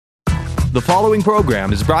The following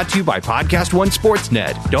program is brought to you by Podcast One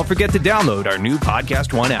Sportsnet. Don't forget to download our new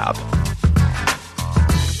Podcast One app.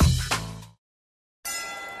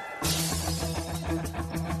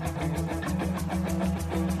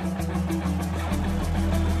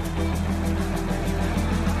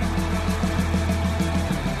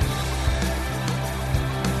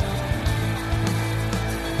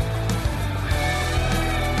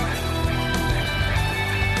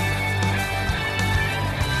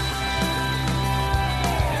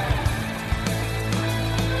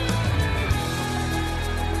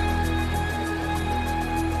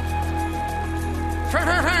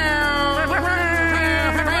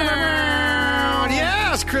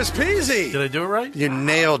 Did I do it right? You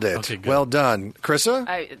nailed it. Okay, good. Well done. Krissa?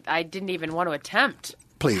 I didn't even want to attempt.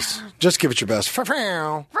 Please, just give it your best.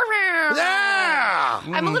 Yeah!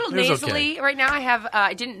 I'm a little nasally right now.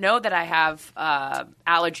 I didn't know that I have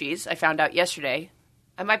allergies. I found out yesterday.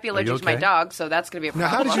 I might be allergic to my dog, so that's going to be a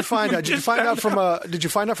problem. Now, how did you find out? Did you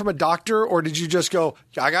find out from a doctor, or did you just go,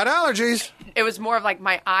 I got allergies? It was more of like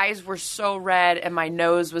my eyes were so red and my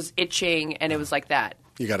nose was itching, and it was like that.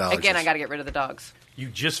 You got allergies. Again, I got to get rid of the dogs. You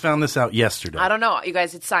just found this out yesterday. I don't know. You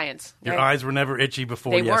guys, it's science. Your eyes were never itchy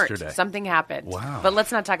before they yesterday. Weren't. Something happened. Wow. But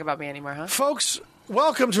let's not talk about me anymore, huh? Folks,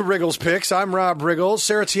 welcome to Wriggles Picks. I'm Rob Riggles.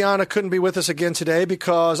 Sarah Tiana couldn't be with us again today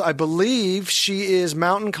because I believe she is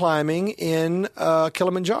mountain climbing in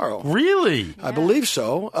Kilimanjaro. Really? Yeah. I believe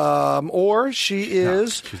so. Or she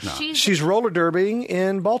is... She's not. She's roller derbying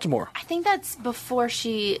in Baltimore. I think that's before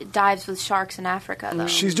she dives with sharks in Africa, though.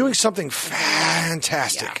 She's doing something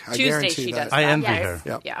fantastic. Yeah. I Tuesday guarantee she that. does I that. envy Yes.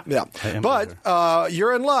 her. Yeah. But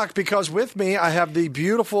you're in luck because with me I have the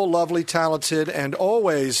beautiful, lovely, talented, and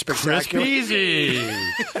always spectacular... Chris Peasy.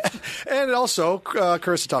 and also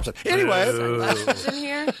Carissa Thompson. Anyway. In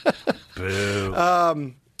here?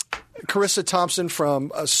 Boo. Carissa Thompson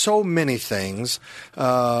from so many things.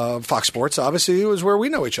 Fox Sports, obviously, is where we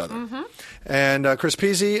know each other. Mm-hmm. And Chris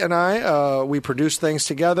Peasy and I, we produce things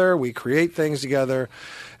together. We create things together.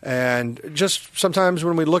 And just sometimes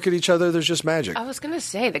when we look at each other, there's just magic. I was going to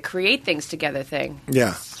say the create things together thing.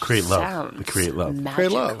 Yeah. Create love. Sounds We create love. magical.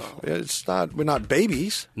 Create love. We're not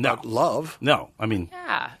babies. No. But love. No, I mean...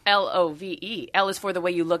 Yeah. L-O-V-E. L is for the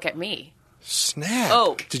way you look at me. Snap.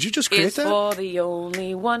 Oh. Did you just create is that? for the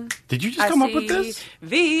only one. Did you just come up with see. this?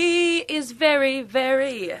 V is very,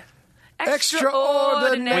 very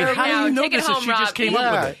extraordinary. Wait, how do you know Take this it if home, she just Rob. came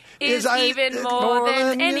up with it? Is even more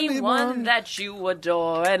than anyone that you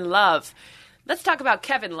adore and love. Let's talk about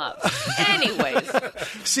Kevin Love. Anyways.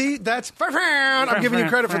 See, that's... I'm giving you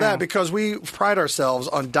credit for that because we pride ourselves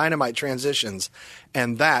on dynamite transitions.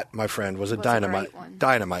 And that, my friend, was a dynamite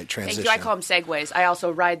transition. Thank you. I call them segways. I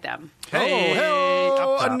also ride them. Hey, Oh,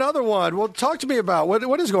 up top. another one. Well, talk to me about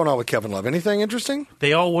what is going on with Kevin Love. Anything interesting?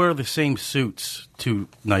 They all wear the same suits 2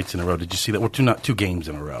 nights in a row. Did you see that? Or two games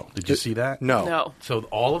in a row. Did you see that? No. So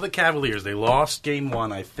all of the Cavaliers, they lost game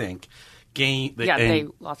 1, I think. They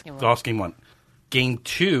lost game 1. Lost game 1. Game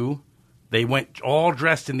 2, they went all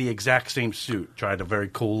dressed in the exact same suit. Tried a very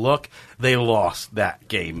cool look. They lost that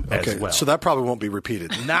game as well. So that probably won't be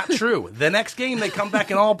repeated. Not true. The next game, they come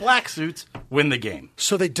back in all black suits, win the game.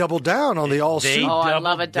 So they double down on the all They suit. Oh, I doubled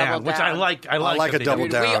love a double down, which down. I like. I like that a they double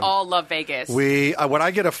doubled down. We all love Vegas. When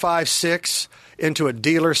I get a 5-6 into a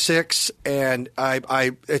dealer 6, and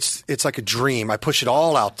it's like a dream. I push it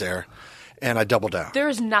all out there, and I double down. There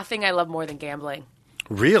is nothing I love more than gambling.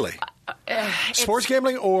 Really? Sports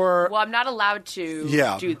gambling or... Well, I'm not allowed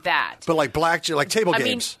to do that. But like blackjack, like table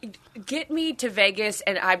games. I mean, get me to Vegas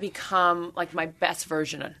and I become like my best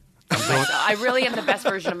version of myself. I really am the best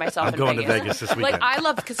version of myself I'm in going Vegas. to Vegas this weekend. Like, I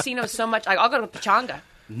love casinos so much. Like, I'll go to Pechanga.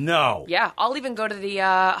 No. Yeah, I'll even go to the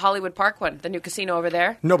Hollywood Park one, the new casino over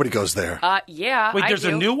there. Nobody goes there. Yeah, Wait, there's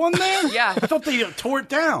a new one there? Yeah. I thought they tore it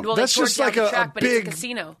down. Well, That's they tore just down like the a track, but big it's a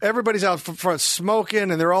casino. Everybody's out front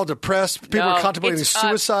smoking, and they're all depressed. People are contemplating it's,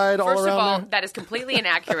 suicide all around First of all, there. that is completely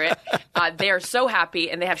inaccurate. They are so happy,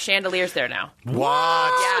 and they have chandeliers there now.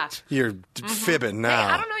 What? Yeah. You're fibbing now.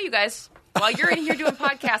 Hey, I don't know you guys. While you're in here doing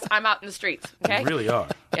podcasts, I'm out in the streets. Okay? You really are.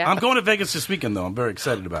 Yeah. I'm going to Vegas this weekend, though. I'm very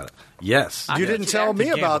excited about it. Yes. You didn't tell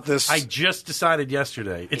me about this. I just decided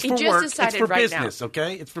yesterday. It's He for just work. It's decided for right business,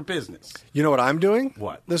 okay? It's for business. You know what I'm doing?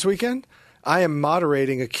 What? This weekend? I am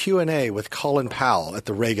moderating a Q&A with Colin Powell at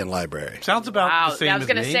the Reagan Library. Sounds about Wow, the same I was as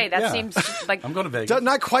going to me. say, that Yeah. seems like I'm going to Vegas.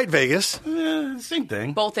 Not quite Vegas. Same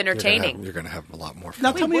thing. both entertaining. You're going to have a lot more fun.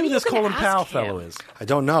 Now tell me what who are this you gonna Colin Powell ask him? fellow is. I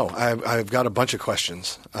don't know. I've got a bunch of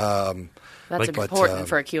questions. That's important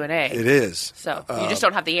for a Q&A. It is. So you just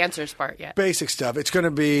don't have the answers part yet. Basic stuff. It's going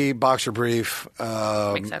to be boxer brief.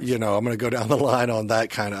 Makes sense. I'm going to go down the line on that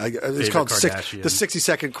kind of. It's called the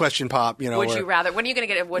 60-second question pop. Would you rather? When are you going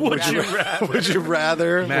to get it? Would you rather? Would you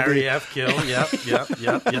rather? Marry, F, kill. Yep.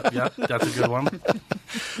 That's a good one.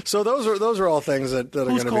 So those are all things that are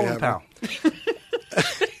going to be happening. Powell?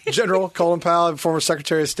 General Colin Powell, former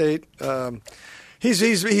Secretary of State. He's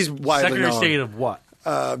widely Secretary known. of State of what?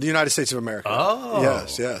 The United States of America. Oh.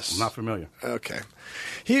 Yes. I'm not familiar. Okay.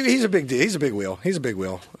 He's a big deal. He's a big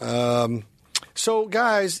wheel. So,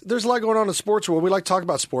 guys, there's a lot going on in the sports world. We like to talk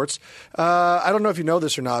about sports. I don't know if you know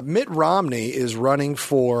this or not. Mitt Romney is running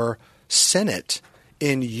for Senate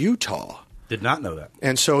in Utah. Did not know that.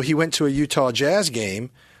 And so he went to a Utah Jazz game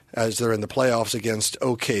as they're in the playoffs against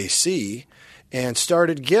OKC and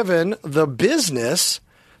started giving the business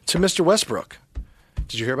to Mr. Westbrook.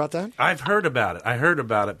 Did you hear about that? I've heard about it. I heard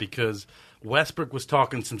about it because Westbrook was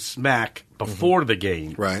talking some smack before the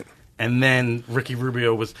game. Right. And then Ricky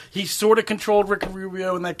Rubio he sort of controlled Ricky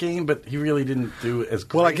Rubio in that game, but he really didn't do as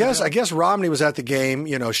great. Well, I guess Romney was at the game,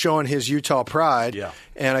 showing his Utah pride. Yeah.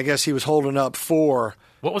 And I guess he was holding up for.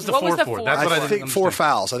 What was the What was four the for? four? That's what I I didn't think 4 understand.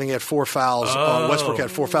 fouls. I think he had 4 fouls. Westbrook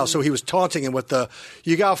had 4 fouls. So he was taunting him with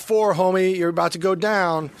you got 4, homie. You're about to go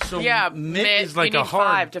down. So Yeah, Mitt Mitt, is like you a need hard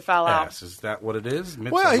 5 to foul out. pass. Is that what it is?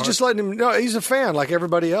 Mitt's Well, a he's hard- just letting him know. He's a fan like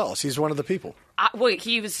everybody else. He's one of the people. Well,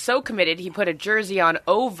 he was so committed, he put a jersey on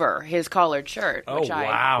over his collared shirt. Oh, Which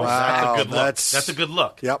wow. Wow, That's a good look. that's- That's a good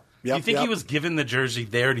look. Yep, Do you think yep. he was given the jersey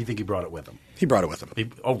there, or do you think he brought it with him? He brought it with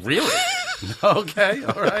him. Oh, really? Okay,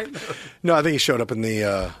 all right. No, I think he showed up in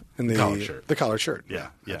the Collared shirt. The collared shirt. Yeah.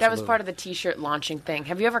 That was part of the T-shirt launching thing.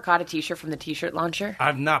 Have you ever caught a T-shirt from the T-shirt launcher?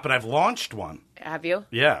 I've not, but I've launched one. Have you?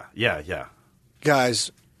 Yeah.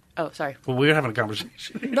 Guys, Oh, sorry. Well, we were having a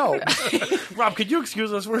conversation. no. Rob, could you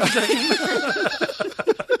excuse us for a second?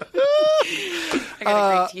 I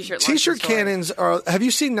got a great T-shirt launcher T-shirt story. cannons are. Have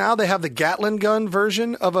you seen now? They have the Gatling gun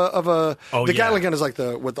version of a. Oh, the yeah. Gatling gun is like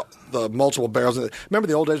with the multiple barrels. Remember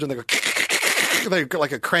the old days when they go. They go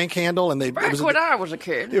like a crank handle, and Back when I was a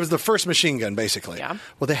kid. It was the first machine gun, basically. Yeah.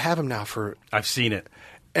 Well, they have them now for. I've seen it.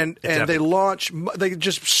 And epic. they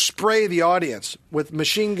just spray the audience with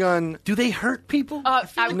machine gun. Do they hurt people? I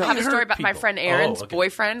have a story about my people. friend Aaron's Oh, okay.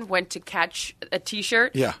 boyfriend went to catch a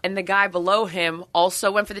T-shirt. Yeah. And the guy below him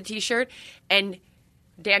also went for the T-shirt, and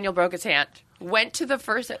Daniel broke his hand. Went to the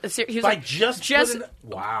first. He was By like, just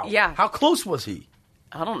wow. Yeah. How close was he?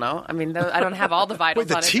 I don't know. I mean, I don't have all the vitals Wait,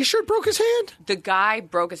 the on it. T-shirt broke his hand? The guy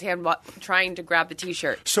broke his hand while trying to grab the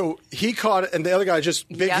T-shirt. So he caught it, and the other guy just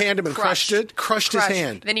big-handed him and crushed his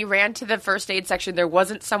hand. Then he ran to the first aid section. There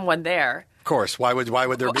wasn't someone there. Of course. Why would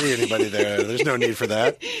there be anybody there? There's no need for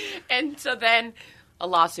that. And so then a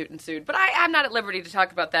lawsuit ensued. But I'm not at liberty to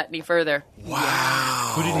talk about that any further.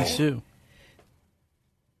 Wow. Who did he sue?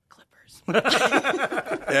 Clippers.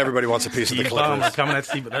 Everybody wants a piece of the Steve Ballmer Clippers. coming at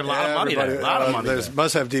Steve. There's a lot of money there. A lot of money there.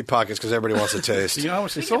 Must have deep pockets because everybody wants a taste. You know how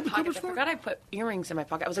much they sold the Clippers I for? forgot I put earrings in my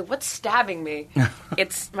pocket. I was like, what's stabbing me?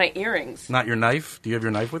 It's my earrings. Not your knife? Do you have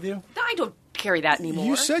your knife with you? I don't carry that anymore.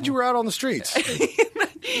 You said you were out on the streets.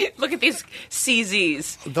 Look at these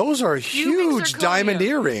CZs. Those are You huge think diamond zirconia.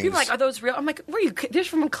 earrings. People are like, are those real? I'm like, where are you? They're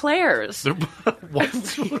from Claire's.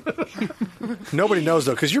 Nobody knows,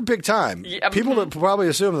 though, because you're big time. Yeah, People would probably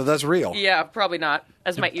assume that that's real. Yeah, probably not.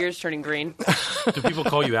 As my ears turning green. Do people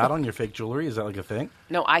call you out on your fake jewelry? Is that like a thing?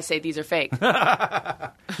 No, I say these are fake.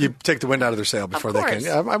 You take the wind out of their sail before they can. course.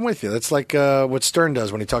 Yeah, I'm with you. That's like what Stern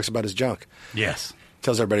does when he talks about his junk. Yes.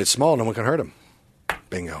 Tells everybody it's small, no one can hurt him.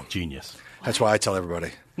 Bingo. Genius. That's why I tell everybody.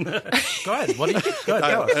 Go ahead. What do you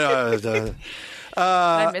tell us? Did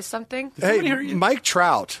I miss something? Hey, Mike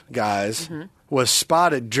Trout, guys, was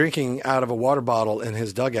spotted drinking out of a water bottle in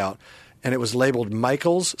his dugout, and it was labeled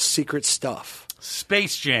Michael's Secret Stuff.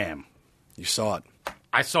 Space Jam. You saw it.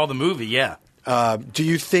 I saw the movie, yeah. Do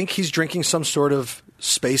you think he's drinking some sort of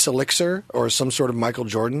space elixir or some sort of Michael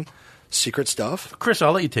Jordan secret stuff? Chris,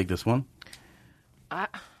 I'll let you take this one.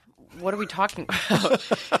 What are we talking about?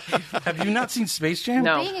 Have you not seen Space Jam?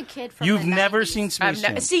 No. Being a kid from You've the never 90s, seen Space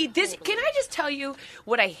Jam? See, this. Can I just tell you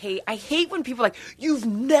what I hate? I hate when people are like, you've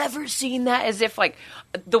never seen that, as if like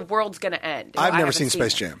the world's going to end. I've I never haven't seen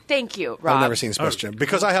Space it. Jam. Thank you, Rob. I've never seen Space Jam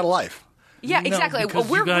because I had a life. Yeah, No, exactly. because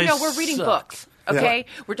We're you guys we're reading suck. books. Okay,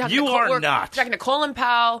 we're talking. You are we're not. talking to Colin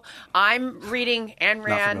Powell. I'm reading Ayn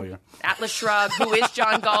Rand, Atlas Shrugged. Who is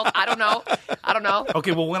John Galt? I don't know.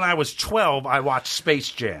 Okay, well, when I was 12, I watched Space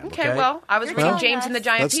Jam. Okay, well, I was reading James and the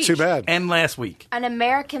Giant Peach. That's too bad. And last week. An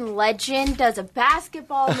American legend does a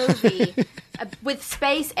basketball movie with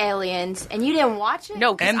space aliens, and you didn't watch it?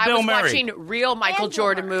 No, because I Bill was Murray. watching real Michael And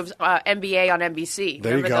Jordan Bill moves NBA on NBC.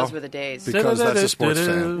 There you Remember go. those were the days. Because that's a sports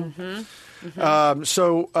fan.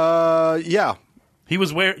 Yeah. He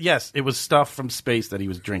was it was stuff from space that he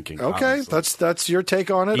was drinking. Okay, obviously. that's your take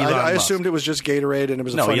on it. Elon I Musk. assumed it was just Gatorade and it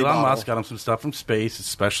was a No, funny Elon bottle. Musk got him some stuff from space, a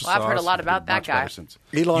special Well, I've sauce. heard a lot about that Much guy. better since.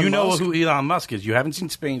 Elon you know Musk? who Elon Musk is. You haven't seen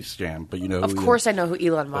Space Jam, but you know Of who course, I know who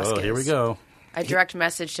Elon Musk is. Oh, here we go. I direct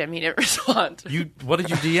messaged him. He didn't respond. What did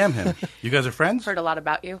you DM him? You guys are friends? Heard a lot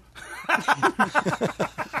about you.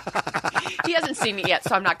 He hasn't seen it yet,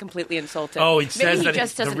 so I'm not completely insulted. Oh, he Maybe says he that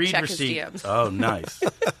just the doesn't read check receipt. his DMs. Oh, nice.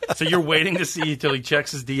 So you're waiting to see until he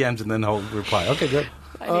checks his DMs and then he'll reply. Okay, good.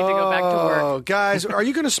 I need to go back to work. Oh, guys, are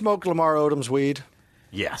you going to smoke Lamar Odom's weed?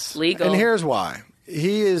 Yes. Legal. And here's why.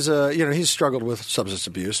 He is, he's struggled with substance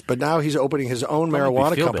abuse, but now he's opening his own Don't make me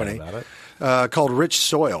marijuana feel bad company about it. called Rich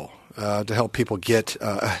Soil to help people get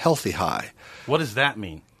a healthy high. What does that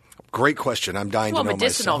mean? Great question. I'm dying well, to know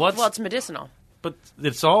medicinal. myself. Well, it's medicinal. But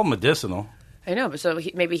it's all medicinal. I know, but so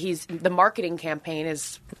maybe the marketing campaign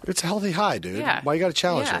is. It's a healthy high, dude. Yeah. Why you got to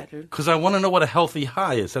challenge yeah, it? dude. Because I want to know what a healthy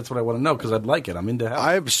high is. That's what I want to know because I'd like it. I'm into health.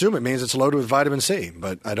 I assume it means it's loaded with vitamin C,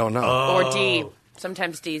 but I don't know. Or D.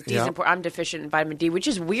 Sometimes D. D's Yeah. important. I'm deficient in vitamin D, which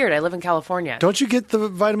is weird. I live in California. Don't you get the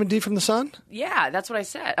vitamin D from the sun? Yeah, that's what I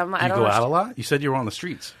said. I you don't go out a understand. lot? You said you were on the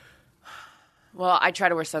streets. Well, I try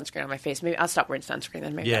to wear sunscreen on my face. Maybe I'll stop wearing sunscreen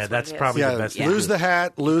then. Maybe Yeah, that's that's what it is. probably Yeah, the best. lose the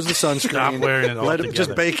hat, lose the sunscreen. Stop wearing it Let altogether.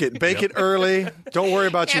 just bake it. Bake it early. Don't worry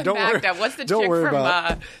about you. And Don't worry. backed up. What's the don't chick worry from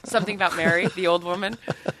about. Something About Mary, the old woman?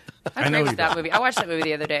 I know forgot you that do. movie. I watched that movie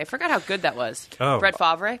the other day. I forgot how good that was. Oh. Brett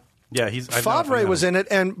Favre. Yeah, he's. Favre was in it,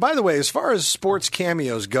 and by the way, as far as sports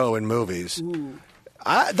cameos go in movies,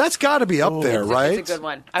 that's got to be up there, right? It's a good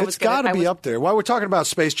one. It's got to be up there. Well, we're talking about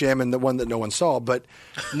Space Jam and the one that no one saw, but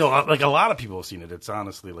No, like a lot of people have seen it. It's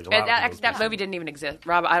honestly like a lot And of people. that movie didn't even exist.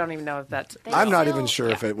 Rob, I don't even know if that's. They I'm not still- even sure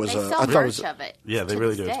if it was They a. sell I thought it merch was. of it. Yeah, they to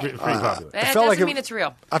really this do. It's day. pretty popular. That felt doesn't like it- mean it's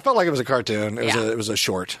real. I felt like it was a cartoon. It was Yeah. it was a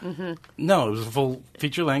short. No, it was a full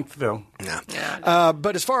feature length film. Yeah.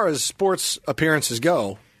 But as far as sports appearances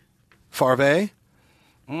go, Favre,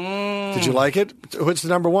 did you like it? What's the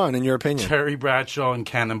number one in your opinion? Terry Bradshaw and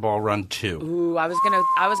Cannonball Run 2. Ooh, I was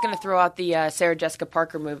gonna throw out the Sarah Jessica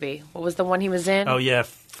Parker movie. What was the one he was in? Oh yeah,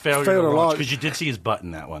 Failure Failure to to Launch. Launch. Because you did see his butt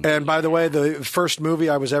in that one. And by the way, the first movie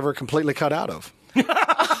I was ever completely cut out of.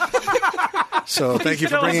 So thank you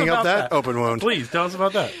for Tell us bringing up about that open wound. Please tell us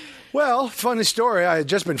about that. Well, funny story. I had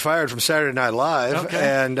just been fired from Saturday Night Live Okay.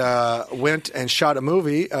 and went and shot a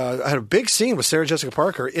movie. I had a big scene with Sarah Jessica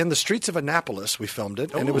Parker in the streets of Annapolis. We filmed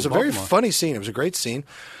it, and it Ooh, was a very Baltimore. funny scene. It was a great scene.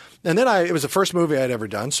 And then it was the first movie I had ever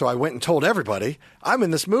done, so I went and told everybody, I'm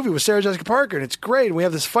in this movie with Sarah Jessica Parker, and it's great, and we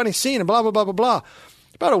have this funny scene, and blah, blah, blah, blah, blah.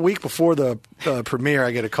 About a week before the premiere,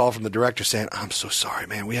 I get a call from the director saying, I'm so sorry,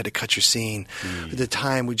 man. We had to cut your scene. At the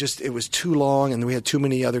time, it was too long, and we had too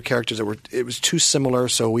many other characters it was too similar,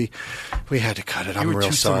 so we had to cut it. You I'm were real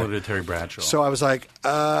too sorry. similar to Terry Bradshaw. So I was like,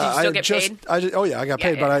 Did you still get paid? Oh yeah, I got Yeah,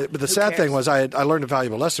 paid. yeah. But the Who sad cares? thing was I learned a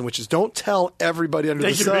valuable lesson, which is don't tell everybody under the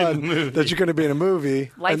That you're in a sun movie. that you're going to be in a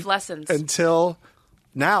movie. Life lessons. Until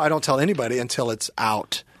now, I don't tell anybody until it's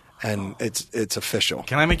out and it's official.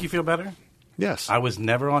 Can I make you feel better? Yes. I was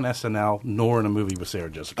never on SNL nor in a movie with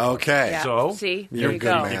Sarah Jessica Parker. Okay. Yeah. So See, You're there you good,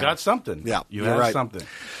 go. man. You got something. Yeah, you you're had right. something.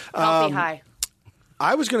 Healthy high.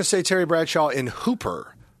 I was going to say Terry Bradshaw in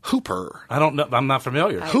Hooper. I don't know. I'm not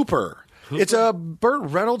familiar. Hooper. It's a Burt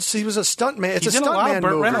Reynolds. He was a stuntman. It's He's a in a lot stuntman of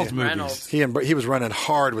Burt movie. Reynolds movies. Reynolds. He was running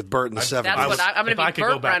hard with Burt in the 70s. That's what I'm going if I to be could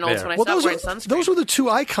go Burt back Reynolds there. when I Well, stop wearing sunscreen. those were the two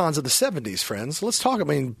icons of the 70s, friends. Let's talk. I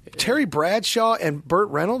mean, Terry Bradshaw and Burt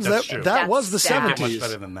Reynolds, That's true. that was the That's sad. Much 70s.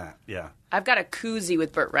 better than that. Yeah. I've got a koozie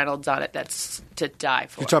with Burt Reynolds on it that's to die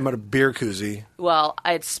for. You're talking about a beer koozie. Well,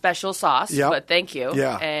 it's special sauce, Yeah. but thank you.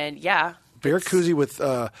 Yeah. And yeah. Beer koozie with,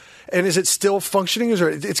 and is it still functioning?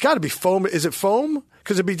 It's got to be foam. Is it foam?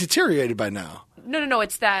 Because it'd be deteriorated by now. No.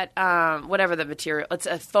 It's that, whatever the material. It's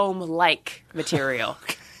a foam-like material.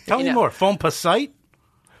 Tell me know. more. Foam Passite?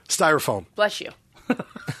 Styrofoam. Bless you.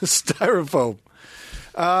 Styrofoam.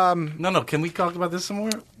 No. Can we talk about this some more?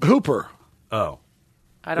 Hooper Oh.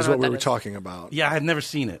 I don't is know what we that were is. talking about. Yeah, I had never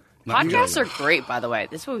seen it. Podcasts are great, by the way.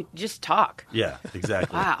 This is what we just talk. Yeah,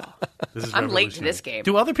 exactly. Wow. This is I'm late to this game.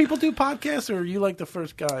 Do other people do podcasts, or are you like the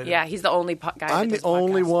first guy? Yeah, he's the only guy. I'm that the does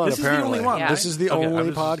only podcasts. one, This is the apparently. only one. Yeah. This is the Okay, only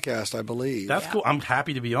I'm podcast, I believe. That's cool. I'm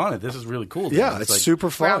happy to be on it. This is really cool. Yeah, it's like super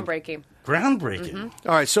fun. Groundbreaking. groundbreaking.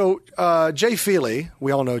 All right, so Jay Feely,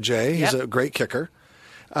 we all know Jay. He's Yep. a great kicker.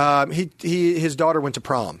 His daughter went to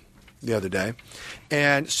prom the other day,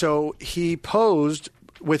 and so he posed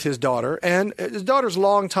with his daughter and his daughter's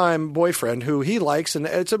longtime boyfriend, who he likes, and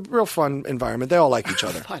it's a real fun environment. They all like each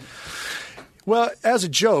other. Fun. Well, as a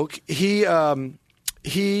joke, he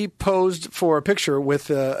posed for a picture with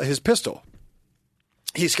his pistol.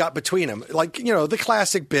 He's got between him, like, the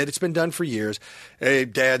classic bit. It's been done for years. Hey,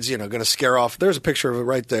 Dad's, going to scare off. There's a picture of it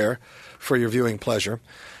right there for your viewing pleasure.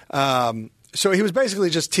 So he was basically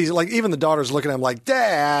just teasing. Like, even the daughter's looking at him like,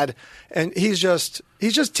 Dad, and he's just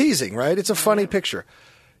teasing, right? It's a funny picture.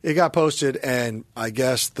 It got posted, and I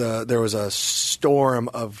guess there was a storm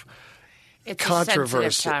of It's controversy.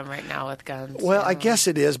 a sensitive time right now with guns. Well, I guess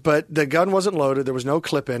it is, but the gun wasn't loaded. There was no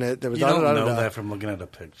clip in it. There was You don't know that from looking at a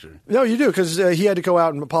picture. No, you do, because he had to go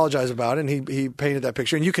out and apologize about it, and he painted that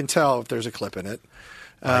picture, and you can tell if there's a clip in it.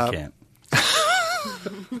 I can't.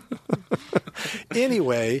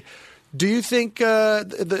 Anyway, do you think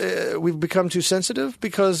we've become too sensitive?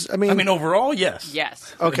 Because I mean, overall, yes.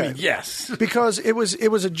 Yes. Okay. I mean, yes. because it was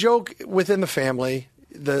a joke within the family.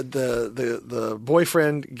 The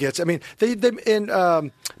boyfriend gets. I mean, they in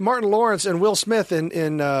Martin Lawrence and Will Smith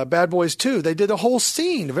in Bad Boys 2, they did a whole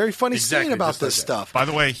scene, a very funny Exactly, scene about just like this that. stuff. By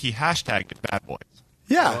the way, he hashtagged it Bad Boys.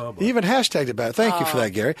 Yeah, he even hashtagged it back. Thank you for that,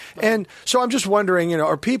 Gary. And so I'm just wondering,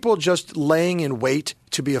 are people just laying in wait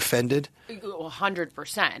to be offended?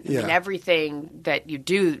 100%. I Yeah. mean, everything that you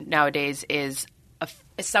do nowadays is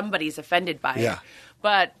somebody's offended by Yeah. it.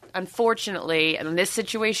 But unfortunately, in this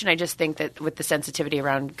situation, I just think that with the sensitivity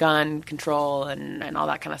around gun control and all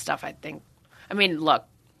that kind of stuff, look,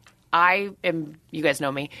 you guys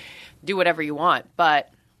know me, do whatever you want, but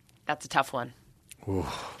that's a tough one. Ooh.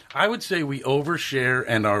 I would say we overshare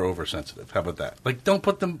and are oversensitive. How about that? Like, don't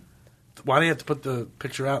put them. Why do you have to put the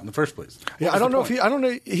picture out in the first place? Yeah, I don't know if I don't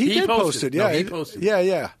know. He did post it. No, Yeah, he posted.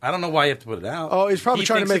 Yeah. I don't know why you have to put it out. Oh, he's probably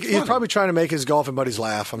trying to thinks make. it's He's funny. probably trying to make his golfing buddies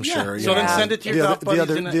laugh. I'm sure. So then send it to your golf buddies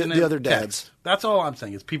the other dads. text. That's all I'm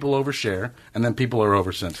saying. Is people overshare and then people are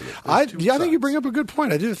oversensitive. I There's two think you sides. bring up a good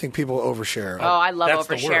point. I do think people overshare. Oh, I love That's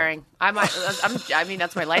the oversharing. I mean,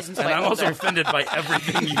 that's my license plate. And I'm also holder. offended by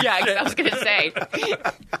everything you Yeah, said. I was going to say.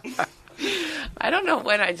 I don't know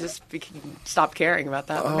when I just stopped caring about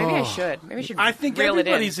that. But maybe I should. Maybe I should. I think reel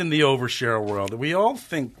everybody's in the overshare world. We all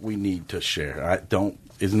think we need to share.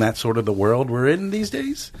 Isn't that sort of the world we're in these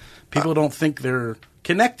days? People don't think they're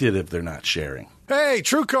connected if they're not sharing. Hey,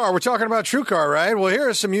 TrueCar. We're talking about TrueCar, right? Well, here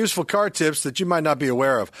are some useful car tips that you might not be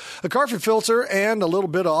aware of. A carpet filter and a little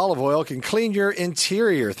bit of olive oil can clean your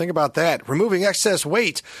interior. Think about that. Removing excess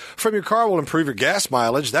weight from your car will improve your gas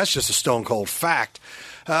mileage. That's just a stone cold fact.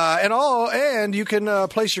 And you can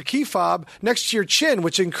place your key fob next to your chin,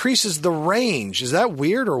 which increases the range. Is that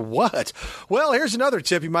weird or what? Well, here's another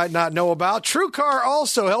tip you might not know about. TrueCar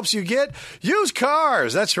also helps you get used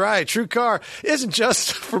cars. That's right. TrueCar isn't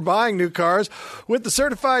just for buying new cars. With the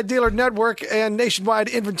certified dealer network and nationwide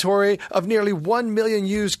inventory of nearly 1 million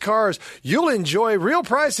used cars, you'll enjoy real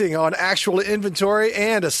pricing on actual inventory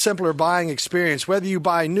and a simpler buying experience, whether you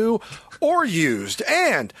buy new or used.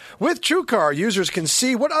 And with TrueCar, users can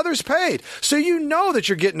see what others paid, so you know that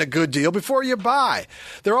you're getting a good deal before you buy.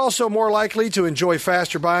 They're also more likely to enjoy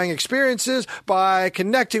faster buying experiences by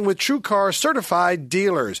connecting with TrueCar certified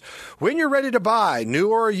dealers. When you're ready to buy, new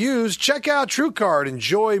or used, check out TrueCar and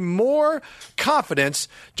enjoy more confidence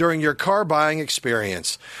during your car buying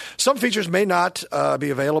experience. Some features may not be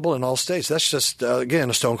available in all states. That's just, again,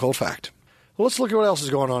 a stone cold fact. Well, let's look at what else is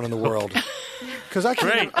going on in the world. Because I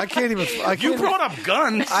can't even. You brought up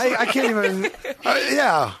guns. I can't even.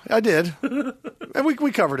 Yeah, I did, and we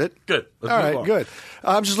covered it. Good. Let's All move right, on. good.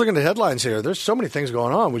 I'm just looking at the headlines here. There's so many things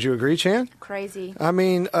going on. Would you agree, Chan? Crazy. I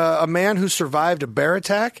mean, a man who survived a bear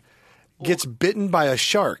attack gets bitten by a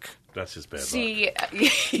shark. That's just bad. See,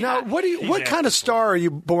 Now, what kind of star are you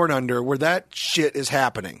born under where that shit is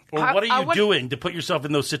happening? Or what I are you would- doing to put yourself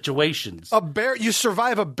in those situations? A bear, you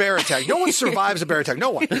survive a bear attack. No one survives a bear attack. No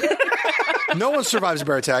one. No one survives a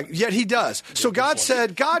bear attack, yet he does. So God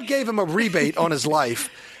gave him a rebate on his life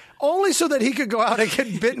only so that he could go out and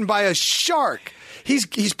get bitten by a shark. He's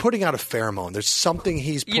putting out a pheromone. There's something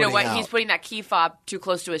he's putting out. you know what? He's putting that key fob too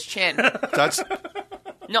close to his chin. That's.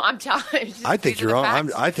 No, I'm telling you. I think these are you're the on.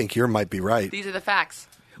 facts. I think you might be right. These are the facts.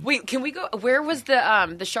 Wait, can we go? Where was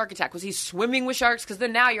the shark attack? Was he swimming with sharks? Because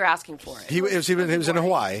then now you're asking for it. He was in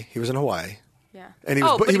Hawaii. He was in Hawaii. Yeah. And he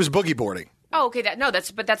was boogie boarding. Oh, okay.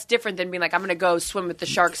 That's different than being like, I'm going to go swim with the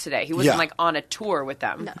sharks today. He wasn't Yeah. like on a tour with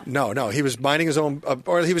them. No. He was minding his own,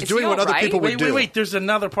 or he was Is doing he what all other right? people would do. Wait. There's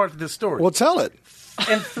another part of this story. Well, tell it.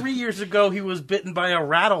 And 3 years ago, he was bitten by a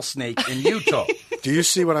rattlesnake in Utah. Do you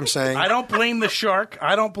see what I'm saying? I don't blame the shark.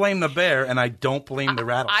 I don't blame the bear, and I don't blame the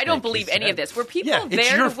rattlesnake. I don't believe any of this. Were people Yeah, it's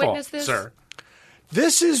there your to witness fault, this? sir.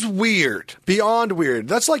 This is weird. Beyond weird.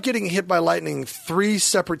 That's like getting hit by lightning 3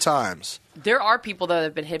 separate times. There are people that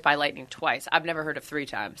have been hit by lightning twice. I've never heard of 3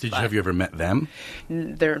 times. Have you ever met them?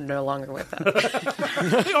 They're no longer with them.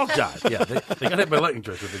 They all died. Yeah, they got hit by lightning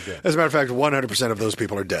twice, but they're dead. As a matter of fact, 100% of those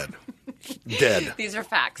people are dead. Dead. These are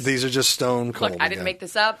facts. These are just stone cold. Look, I didn't make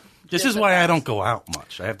this up. This Just is why the I facts. don't go out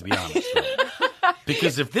much. I have to be honest.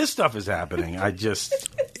 Because if this stuff is happening, why am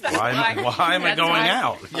I That's going why.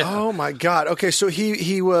 out? Yeah. Oh, my God. Okay, so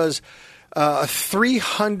he was a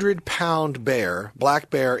 300-pound bear, black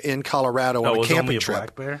bear in Colorado Oh, on it a was camping only a trip.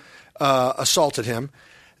 black bear? Assaulted him.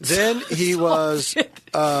 Then he was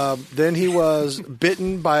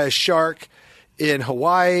bitten by a shark in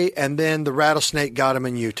Hawaii, and then the rattlesnake got him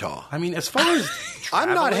in Utah. I mean, as far as I'm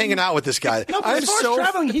not traveling- hanging out with this guy. No, but I'm as far so as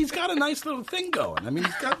traveling, he's got a nice little thing going. I mean,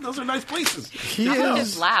 those are nice places. he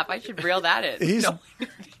Just is. laugh. I should reel that in. He's-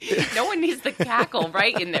 No one needs the cackle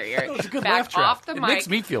right in their ear. It's a good Back laugh track. off the It mic. makes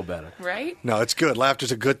me feel better. Right? No, it's good.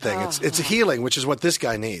 Laughter's a good thing. It's a healing, which is what this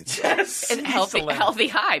guy needs. Yes, And healthy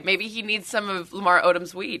high. Maybe he needs some of Lamar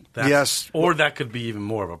Odom's weed. Yes. Or that could be even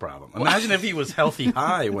more of a problem. Imagine if he was healthy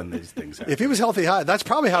high when these things happen. If he was healthy high, that's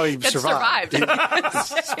probably how he That survived.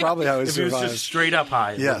 That's probably how he If he was survived. just straight up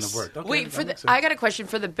high, it Yes. wouldn't have worked. Okay, Wait, that makes sense. I got a question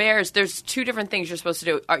for the Bears. There's 2 different things you're supposed to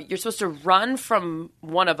do. You're supposed to run from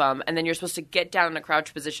one of them, and then you're supposed to get down in a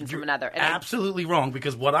crouch position from another. And Absolutely wrong,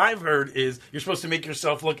 because what I've heard is you're supposed to make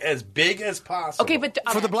yourself look as big as possible. Okay, but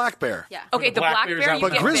For the black bear. Yeah. okay, the the black black bears bear, out you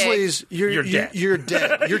But Get grizzlies, You're dead. You're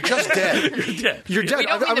dead. You're just dead. You're dead. You're dead. We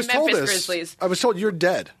don't mean I was the told Memphis this. Grizzlies. I was told you're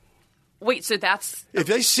dead. Wait, so that's If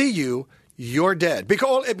they see you, you're dead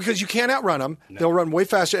because you can't outrun them. They'll run way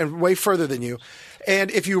faster and way further than you. And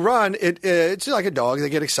if you run, it's like a dog. They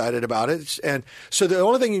get excited about it. And so the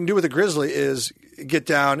only thing you can do with a grizzly is get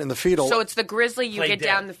down in the fetal. so it's the grizzly. You Play get dead.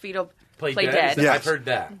 down the fetal. Play Play dead. dead. Yeah. I've heard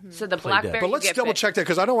that. So the Play black dead. bear. but you let's get double bit. check that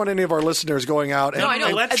because I don't want any of our listeners going out and No, I know.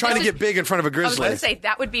 trying to This get is- big in front of a I was grizzly. going to say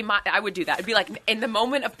that would be I would do that. It'd be like in the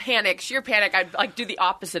moment of panic, sheer panic. I'd like do the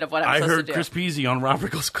opposite of what I'm I supposed heard to do. Chris Peasy on Rob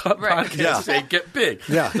Riggle's Cut Right. podcast Yeah. say get big.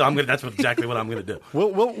 Yeah. So that's exactly what I'm going to do.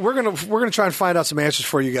 We're gonna try and find out some answers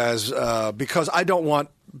for you guys because I don't want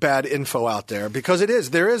bad info out there because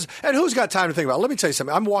there is, and who's got time to think about it? Let me tell you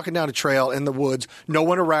something. I'm walking down a trail in the woods, no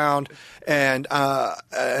one around, and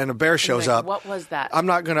a bear shows like, up. what was that? I'm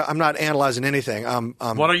not analyzing anything.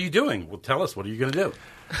 What are you doing? Well, tell us. What are you going to do?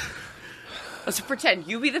 Let's pretend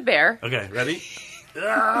you be the bear. Okay, ready?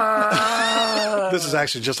 This is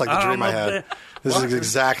actually just like the dream I had. This is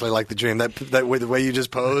exactly like the dream. That way, the way you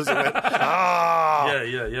just posed. It went, Yeah.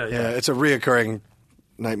 yeah, it's a reoccurring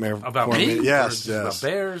nightmare About for me? me. Or Yes, just yes. About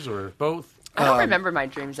bears or both? I don't remember my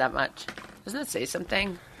dreams that much. Doesn't that say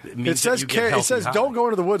something? It It means that says you get healthy high. don't go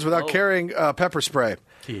into the woods without Oh. carrying pepper spray.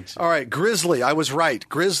 THC. All right, grizzly. I was right.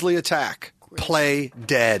 Grizzly attack. Play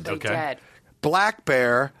dead. They Okay. dead. Black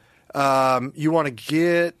bear. You want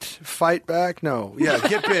to fight back? No. Yeah,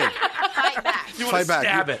 get big. Fight back. You wanna Fight back.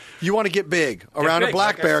 stab You, it. you want to get big. Around a big,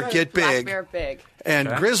 black like I bear, said. get Black big. bear big. And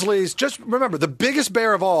Okay. grizzlies, just remember, the biggest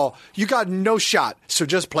bear of all, you got no shot, so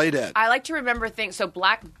just play dead. I like to remember things. So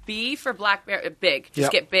black B for black bear, big. Just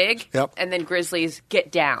Yep. get big. Yep. And then grizzlies,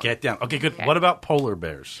 get down. Get down. Okay, good. Okay. What about polar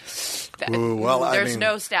bears? Ooh, well, I There's mean-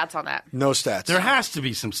 no stats on that. No stats. There has to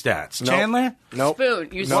be some stats. Nope. Chandler? Nope. Spoon.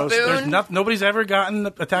 You No, There's spoon. nobody's ever gotten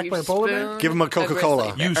attacked You by a polar bear? spoon Give him a Coca-Cola.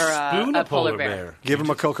 grizzly. You Or, spoon a polar bear. Give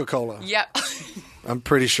him a Coca-Cola. Yep. I'm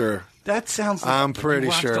pretty sure. That sounds like I'm pretty you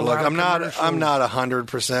watched sure. a Look, lot of I'm commercials. not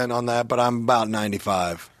 100% on that, but I'm about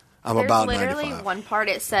 95. I'm There's about literally 95. one part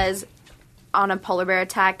it says on a polar bear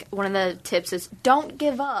attack, one of the tips is don't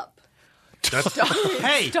give up.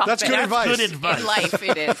 Hey, Stop That's it. good advice. good advice. In life,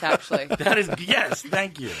 it is actually. That is yes,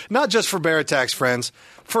 thank you. Not just for bear attacks, friends,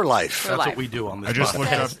 for life. That's life. what we do on this I just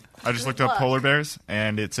podcast. looked up polar bears,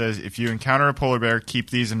 and it says if you encounter a polar bear, keep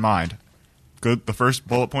these in mind. Good. The first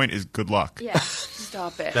bullet point is good luck. Yeah.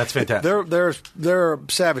 Stop it. That's fantastic. They're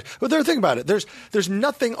savage. But think about it. There's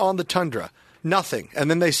nothing on the tundra. Nothing. And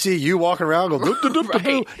then they see you walking around, go, "Doop, doop, doop,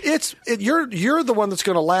 doop, doop." You're the one that's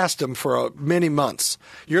going to last them for many months.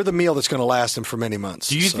 You're the meal that's going to last them for many months.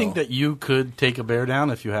 Do you So, think that you could take a bear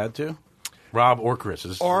down if you had to? Rob or Chris.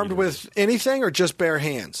 This is Armed either. with anything or just bare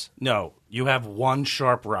hands? No, you have one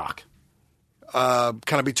sharp rock. Can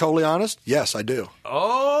I be totally honest? Yes, I do.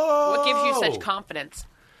 Oh! What gives you such confidence?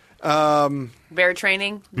 Bear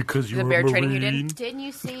training? Because you the were bear a training you Marine. did? Didn't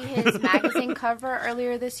you see his magazine cover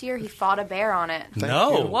earlier this year? He fought a bear on it.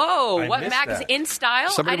 No. Whoa, I what missed magazine? that. In Style?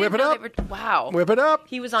 Somebody I didn't whip it know up. they were- wow. Whip it up.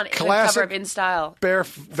 He was on the Classic cover of In Style. Bear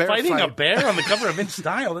Fighting fight. a bear on the cover of In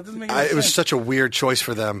Style? That doesn't make any sense. It was such a weird choice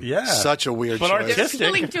for them. Yeah. Such a weird But choice. artistic. They're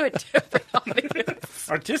willing to do it differently.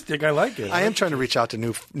 Artistic, I like it. I am trying to reach out to new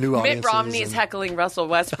audiences. Mitt Romney is and- heckling Russell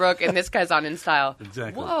Westbrook, and this guy's on In Style.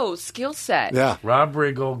 Exactly. Whoa, skill set. Yeah. Rob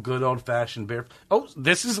Riggle, good old-fashioned bear. Oh,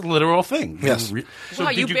 this is a literal thing. Yes. So Wow,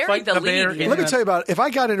 did you you buried fight the the bear? lead in here. Let me the- tell you about it. If I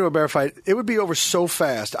got into a bear fight, it would be over so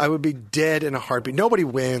fast. I would be dead in a heartbeat. Nobody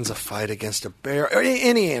wins a fight against a bear or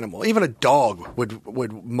any animal. Even a dog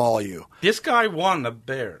would maul you. This guy won a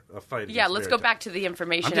fight. Yeah, against let's bear go back to the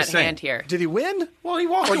information I'm at just saying. hand here. Did he win? Well, he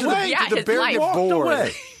walked Or did away. Yeah, did the his bear life. get Walked bored?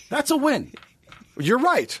 away. That's a win. You're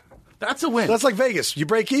right. That's a win. That's like Vegas. You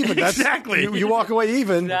break even. That's, Exactly. You walk away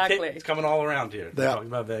even. Exactly. It's coming all around here. Yeah. Talking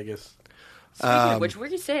about Vegas. Speaking of which, where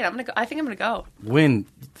are you staying? I'm gonna go. I think I'm gonna go. Win.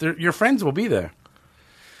 Your friends will be there.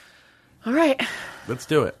 All right. Let's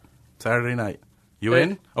do it. Saturday night. You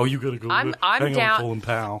in? Oh, you gotta go. I'm hang down. on, Colin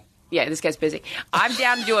Powell. Yeah, this guy's busy. I'm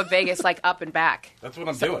down to do a Vegas like up and back. That's what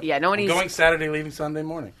I'm doing. yeah, no one I'm needs- going Saturday, leaving Sunday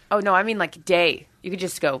morning. Oh no, I mean like day. You could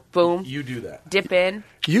just go boom, You do that. dip in.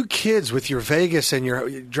 You kids with your Vegas and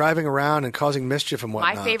your driving around and causing mischief and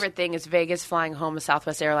whatnot. My favorite thing is Vegas flying home with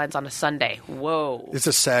Southwest Airlines on a Sunday. Whoa. It's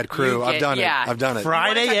a sad crew. You I've get- done yeah. it. I've done it.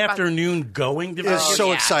 Friday talk about- afternoon going to It's so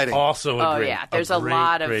yeah. exciting. Also a Oh great, yeah, there's a great,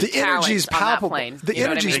 lot of great- The talent energy's on that palpable. plane. The You know what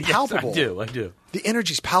I energy's mean? palpable. I do. The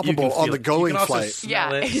energy's You can palpable on feel the it. going You can also flight. smell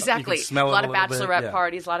Yeah, it. You exactly. can smell a it lot of little bit. bachelorette Yeah.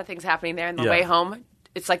 parties, a lot of things happening there. On the Yeah. way home,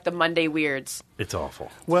 it's like the Monday weirds. It's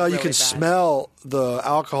awful. Well, you really can bad. smell the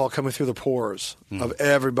alcohol coming through the pores of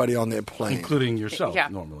everybody on the plane. Including yourself, Yeah.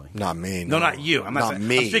 normally. Not me. No, not you. I'm not saying,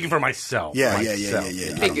 me. I'm speaking for myself. Yeah, Myself.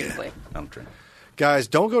 yeah. Figuratively. I'm trying. Guys,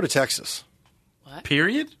 don't go to Texas.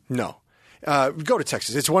 Period? No. Go to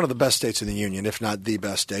Texas. It's one of the best states in the union, if not the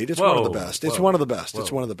best state. It's Whoa, one of the best. It's whoa, one of the best. whoa.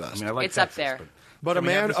 It's one of the best. I mean, I like It's up Texas, there. But Can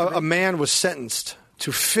we have this a debate? man was sentenced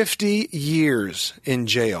to 50 years in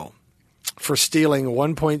jail for stealing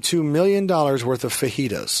 $1.2 million worth of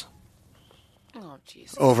fajitas Oh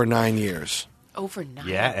jeez. over 9 years. Overnight.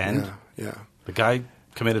 Yeah, and Yeah. the guy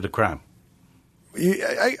committed a crime.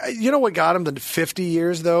 You know what got him the 50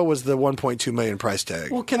 years, though, was the $1.2 million price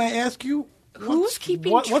tag. Well, can I ask you, Who's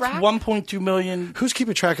keeping what's track? 1.2 million? Who's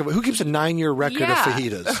keeping track of it? Who keeps a 9-year record Yeah. of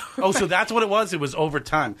fajitas? Oh, so that's what it was? It was over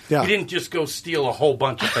time. Yeah. You didn't just go steal a whole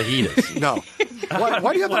bunch of fajitas. No.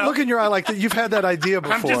 Why do you have that look in your eye like that? You've had that idea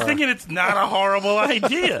before. I'm just thinking it's not a horrible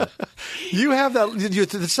idea. You have that.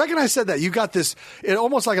 The second I said that, you got this. It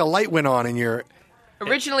almost like a light went on in your.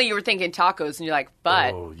 Originally, you were thinking tacos, and you're like,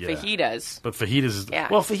 but Oh, yeah. fajitas. But fajitas, Yeah.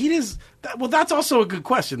 well, fajitas. That's also a good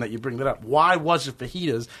question that you bring that up. Why was it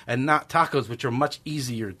fajitas and not tacos, which are much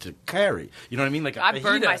easier to carry? You know what I mean? Like a I've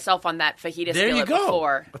burned fajita- myself on that fajita There you skillet go.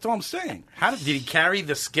 before. That's all I'm saying. Did he carry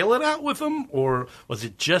the skillet out with him, or was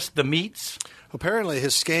it just the meats? Apparently,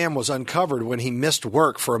 his scam was uncovered when he missed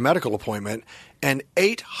work for a medical appointment, and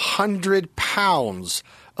 800 pounds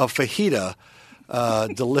of fajita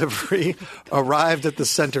delivery arrived at the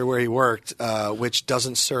center where he worked, which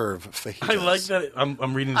doesn't serve fajitas. I like that.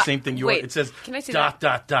 I'm reading the same thing you are. wait, It says can I see dot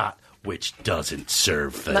that? dot dot, which doesn't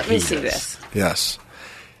serve fajitas. Let me see this. Yes.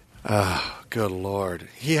 Good Lord.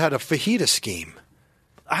 He had a fajita scheme.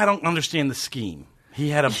 I don't understand the scheme. He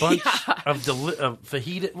had a bunch of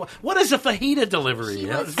fajita. What is a fajita delivery?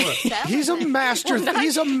 He's a master.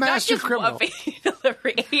 He's a Not master just criminal. one fajita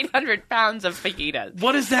delivery, 800 pounds of fajitas.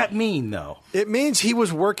 What does that mean, though? It means he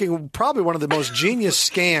was working probably one of the most genius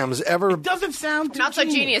scams ever. Doesn't sound too Not so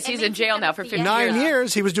genius. He's in jail now for 50 9 years.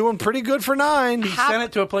 years. He was doing pretty good for 9. He sent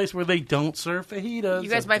it to a place where they don't serve fajitas. You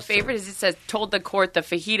guys, my favorite is it says, told the court the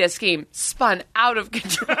fajita scheme spun out of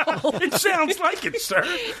control. It sounds like it, sir.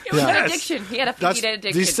 It was Yeah. an addiction. He had a That's, fajita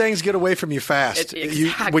addiction. these things get away from you fast.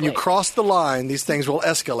 Exactly. When you cross the line, these things will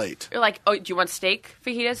escalate. You're like, oh, do you want steak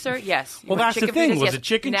fajitas, sir? Yes. You Well, want that's the chicken thing. fajitas? Was Yes. it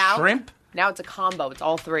chicken, now, shrimp? Now it's a combo. It's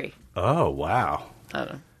all three. Oh, wow. I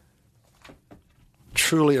don't know.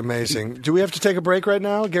 Truly amazing. Do we have to take a break right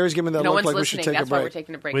now? Gary's giving me that No look one's like we should listening. take That's a why break. we're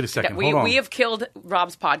taking a break. Wait a second. We, Hold on. we have killed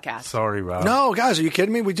Rob's podcast. Sorry, Rob. No, guys, are you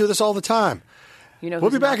kidding me? We do this all the time. You know,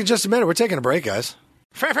 We'll who's be back not- in just a minute. We're taking a break, guys.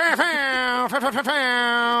 I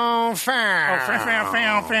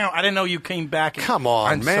didn't know you came back. Come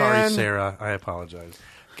on, I'm man. sorry, Sarah. I apologize.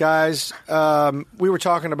 Guys, we were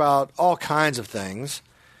talking about all kinds of things.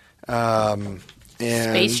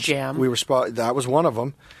 And Space Jam. That was one of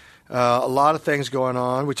them. A lot of things going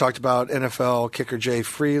on. We talked about NFL kicker Jay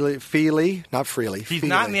Feely. Not Freely. He's Feely.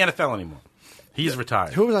 not in the NFL anymore. He's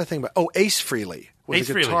retired. Who was I thinking about? Oh, Ace Frehley was Ace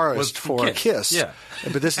a Frehley guitarist was for Kiss. Kiss. Yeah.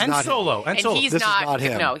 But this is And not solo. him. And And solo. he's This not. is not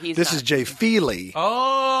him. No, he's this not. is Jay Feely.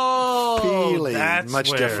 Oh, Feely. that's Much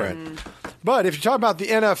where- different. But if you're talking about the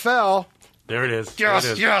NFL, There it is. There it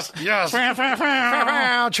is. yes.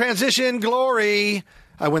 Transition glory.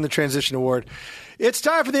 I win the transition award. It's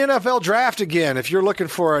time for the NFL draft again. If you're looking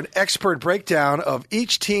for an expert breakdown of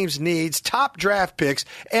each team's needs, top draft picks,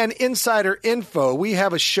 and insider info, we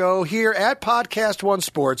have a show here at Podcast One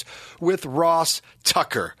Sports with Ross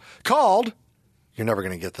Tucker called, you're never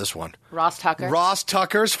going to get this one, Ross Tucker. Ross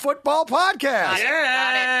Tucker's Football Podcast.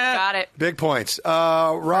 Got it. Big points.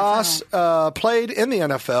 Ross played in the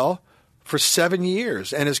NFL for 7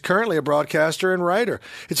 years and is currently a broadcaster and writer.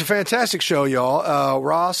 It's a fantastic show, y'all.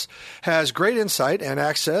 Ross has great insight and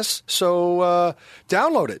access, so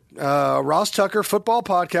download it. Ross Tucker Football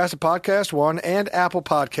Podcast at Podcast One and Apple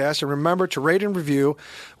Podcasts. And remember to rate and review.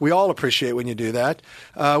 We all appreciate when you do that.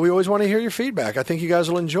 We always want to hear your feedback. I think you guys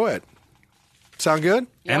will enjoy it. Sound good?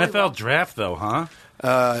 Yeah, we will. NFL draft, though,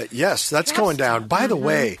 huh? Yes, that's going down. By the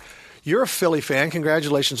way, you're a Philly fan.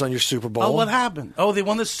 Congratulations on your Super Bowl. Oh, what happened? Oh, they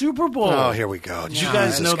won the Super Bowl. Oh, here we go. Did you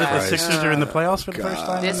guys know that the Sixers are in the playoffs for the first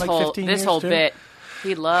time This in like whole 15 years, too? bit.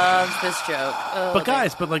 He loves this joke. Oh, But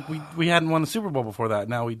guys, we hadn't won the Super Bowl before that.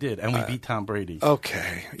 Now we did, and we beat Tom Brady.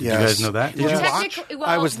 Okay. Did you guys know that? Did you watch? technically, well,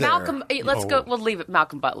 I was there. Malcolm. Let's go. We'll leave it.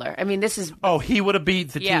 Malcolm Butler. I mean, this is. Oh, he would have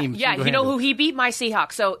beat the Yeah, team. yeah. You know who he beat? My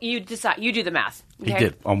Seahawks. So you decide. You do the math. He okay?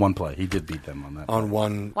 did on one play. He did beat them on that. On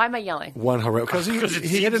one Why am I yelling? because he it hit a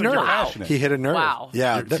seems like you're nerve. passionate. He hit a nerve. Wow.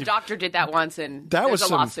 Yeah. The doctor did that once, and That there's was a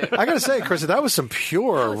some. lawsuit. I got to say, Chris, that was some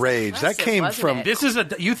pure was rage. That impressive, came wasn't from it? This is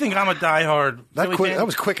you think I'm a diehard Philly fan? that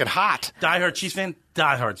was quick and hot. diehard Chiefs fan,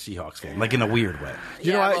 diehard Seahawks fan, like in a weird way.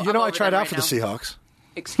 You know, Yeah, well, I'm I over tried them out right for now. the Seahawks.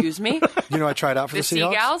 Excuse me. You know, I tried out for the The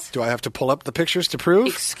Seahawks. Seagulls? Do I have to pull up the pictures to prove?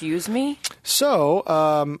 Excuse me.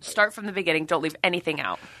 So, Start from the beginning. Don't leave anything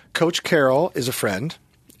out. Coach Carroll is a friend,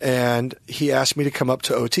 and he asked me to come up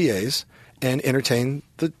to OTAs and entertain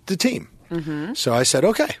the team. Mm-hmm. So I said,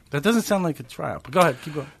 okay. That doesn't sound like a tryout. But go ahead,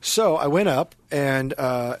 keep going. So I went up, and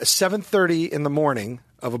 7:30 in the morning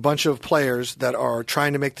of a bunch of players that are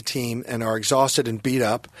trying to make the team and are exhausted and beat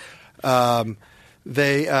up.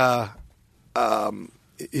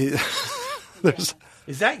 There's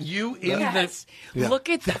Is that you in Yes. Yeah. Look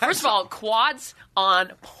at that. First of all, quads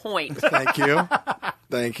on point. thank you,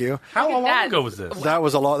 thank you. How Look at long that. ago was this? That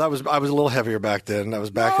was a lot. I was a little heavier back then. I was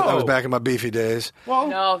back. I was No. back in my beefy days. Well,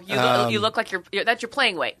 No, you look like that's your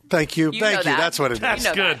playing weight. Thank you, You thank know you. that. That's what it is. that's You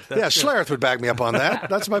know good. that. Yeah, That's good. Schlereth would back me up on that.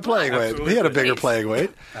 That's my playing weight. He had a bigger Please. playing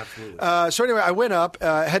weight. Absolutely. So anyway, I went up.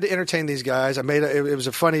 Had to entertain these guys. I made it was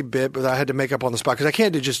a funny bit, but I had to make up on the spot because I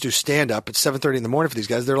can't just do stand up at 7:30 in the morning for these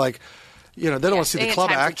guys. They're like, they don't want to see they the ain't club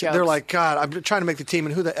time for act. jokes. They're like, God, I'm trying to make the team,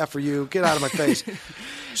 and who the f are you? Get out of my face.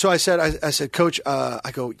 So I said, Coach,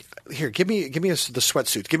 I go, here, give me the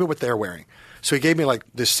sweatsuit. Give me what they're wearing. So he gave me like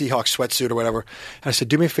this Seahawks sweatsuit or whatever. And I said,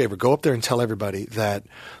 do me a favor, go up there and tell everybody that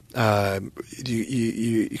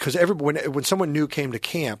because when someone new came to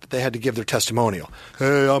camp, they had to give their testimonial.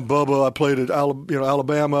 Hey, I'm Bubba. I played at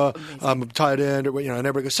Alabama. I'm a tight end. And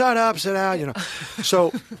everybody goes, sit up, sit down.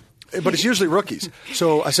 So. But it's usually rookies.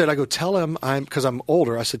 So I tell him because I'm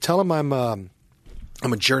older. I said, tell him I'm a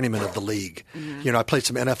journeyman of the league. Mm-hmm. I played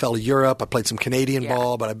some NFL Europe. I played some Canadian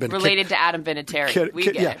ball, but I've been related to Adam Vinatieri. We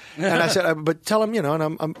get it. And I said, but tell him, and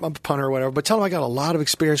I'm a punter or whatever. But tell him I got a lot of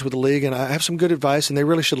experience with the league, and I have some good advice, and they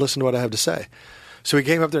really should listen to what I have to say. So he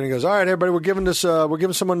came up there and he goes, all right, everybody, we're giving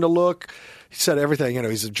someone to look. He said everything.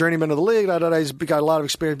 He's a journeyman of the league. He's got a lot of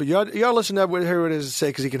experience, but you ought to listen to hear what it is to say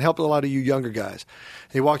because he can help a lot of you younger guys.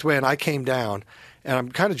 And he walked away, and I came down, and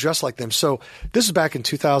I'm kind of dressed like them. So this is back in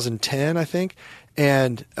 2010, I think,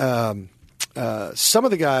 and some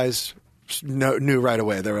of the guys knew right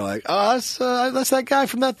away. They were like, "Oh, that's that guy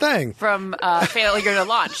from that thing." From failure to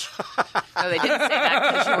launch. No, they didn't say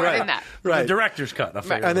that because you weren't in that. Right. The director's cut. I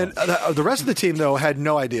figured And then it out. the rest of the team, though, had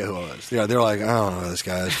no idea who I was. They're like, I don't know, this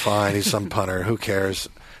guy is fine. He's some punter. Who cares?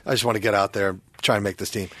 I just want to get out there, try and make this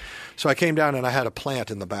team. So I came down and I had a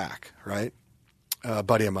plant in the back, right? A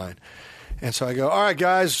buddy of mine. And so I go, all right,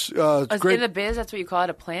 guys. Great. In the biz, that's what you call it,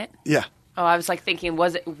 a plant? Yeah. Oh, I was like thinking,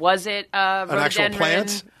 was it actual rhododendron?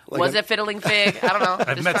 plant? Like Was it fiddling fig? I don't know.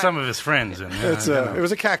 I've met some of his friends. And, It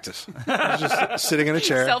was a cactus. It was just sitting in a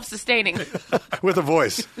chair Self-sustaining. with a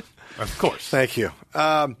voice. of course. Thank you.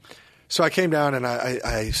 So I came down and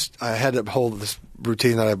I had to hold this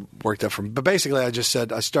routine that I worked up from. But basically, I just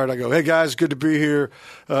said, I go, hey, guys, good to be here.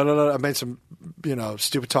 I made some,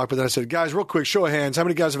 stupid talk, but then I said, guys, real quick, show of hands, how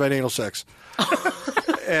many guys have had anal sex?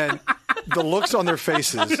 And the looks on their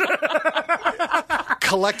faces,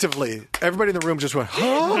 collectively, everybody in the room just went,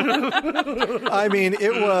 huh? I mean,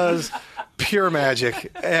 it was pure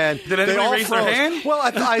magic. And did anybody they all raise their hand? Well,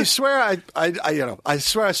 I swear, I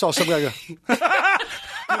swear I saw somebody go,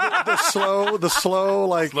 the slow,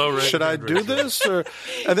 like, Slow rate, should I rate, do rate. this? Or,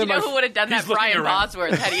 and then Who would have done that? looking Brian around.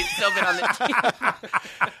 Bosworth had he still been on the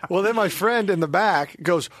team. well, then my friend in the back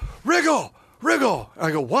goes, Wriggle. And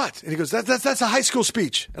I go, what? And he goes, that's a high school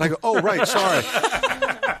speech. And I go, oh, right, sorry.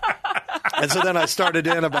 And so then I started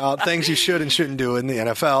in about things you should and shouldn't do in the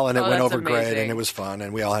NFL, and it went that's over great, amazing. and it was fun,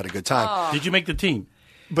 and we all had a good time. Did you make the team?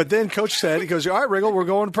 But then Coach said, he goes, all right, Wriggle, we're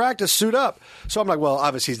going to practice, suit up. So I'm like, well,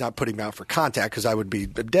 obviously he's not putting me out for contact because I would be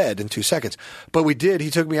dead in 2 seconds. But we did. He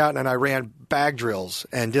took me out, and I ran bag drills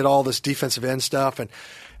and did all this defensive end stuff.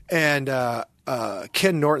 And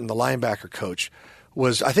Ken Norton, the linebacker coach,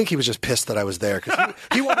 I think he was just pissed that I was there because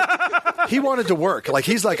he wanted to work. Like,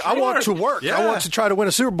 he's like, I want to work. Yeah. I want to try to win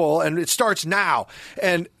a Super Bowl, and it starts now.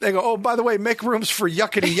 And they go, oh, by the way, make rooms for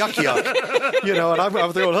yuckity yuck yuck. And I'm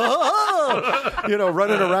going,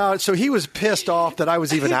 running around. So he was pissed off that I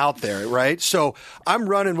was even out there, right? So I'm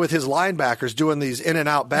running with his linebackers doing these in and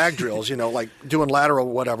out bag drills, like doing lateral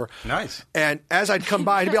whatever. Nice. And as I'd come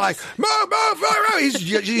by, he'd be like, move.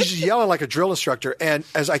 He's yelling like a drill instructor. And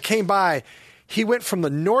as I came by, he went from the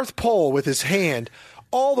North Pole with his hand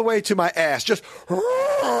all the way to my ass, just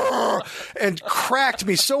and cracked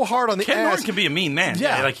me so hard on the Ken ass. Norton can be a mean man.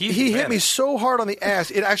 Yeah, like he hit me so hard on the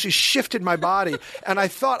ass, it actually shifted my body. And I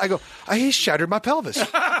he shattered my pelvis.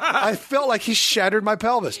 I felt like he shattered my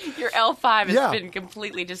pelvis. Your L5 has Yeah. been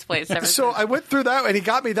completely displaced ever So since. I went through that, and he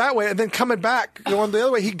got me that way, and then coming back, going the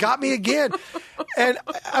other way, he got me again. And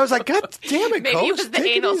I was like, God damn it, Maybe Coach. it was the take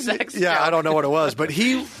it anal easy." sex Yeah, joke. I don't know what it was, but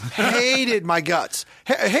he hated my guts.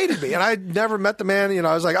 Hated me. And I'd never met the man.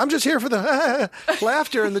 I was like, I'm just here for the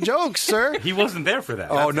laughter and the jokes, sir. He wasn't there for that.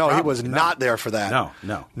 Oh, That's the no, he problem. was not there for that.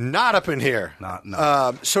 No. Not up in here.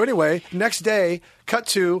 No. So anyway, next day, cut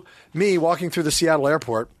to me walking through the Seattle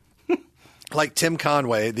airport. Like Tim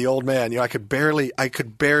Conway, the old man, I could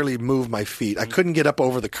barely move my feet. I couldn't get up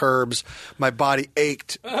over the curbs. My body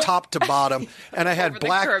ached top to bottom, and I had Over the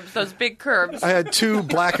curbs, those big curbs. I had 2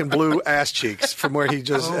 black and blue ass cheeks from where he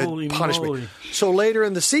just had Holy punished moly. me. So later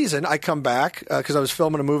in the season, I come back because I was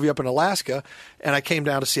filming a movie up in Alaska, and I came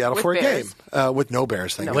down to Seattle With for a bears? game with no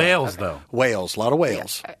bears. Thank God. Whales, though. Whales, a lot of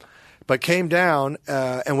whales. Yeah. But came down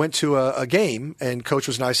and went to a game, and Coach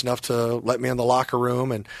was nice enough to let me in the locker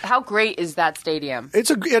room. And How great is that stadium? it's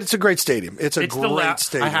a great stadium. It's a great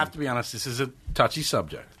stadium. I have to be honest. This is a touchy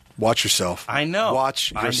subject. Watch yourself. I know.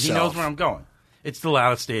 Watch yourself. He knows where I'm going. It's the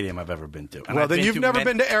loudest stadium I've ever been to. And Well, I've then been you've to never many-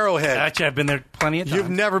 been to Arrowhead. Actually, I've been there plenty of times. You've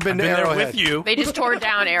never been to I've Arrowhead. there with you. They just tore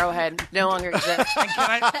down Arrowhead. No longer exists.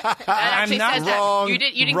 That actually not says that. wrong, You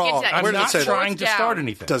didn't wrong. get to that. I'm Where did it not say that? trying to Down. start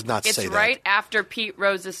anything. Does not It's say that. right after Pete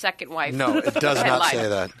Rose's second wife. No, it does Had not life. say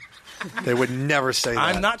that. They would never say that.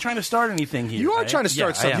 I'm not trying to start anything here. You are trying to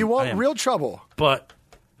start Yeah, I something. am, You I want am. real trouble. But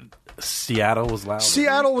Seattle was loud.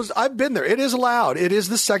 Seattle was. I've been there. It is loud. It is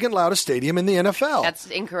the second loudest stadium in the NFL. That's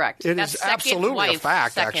incorrect. It That's is second absolutely a wife,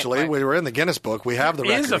 fact. second Actually, wife. we were in the Guinness book. We have the It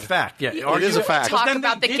record. is a fact. Yeah, It is a fact. Talk But then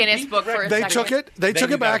about they the did Guinness beat book for a They second. took it. They took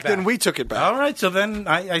you it got back. Then we took it back. All right, so then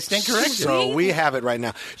I stand corrected. So we have it right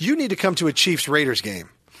now. You need to come to a Chiefs Raiders game.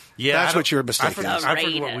 yeah, that's I don't- what your mistake I forgot- is. I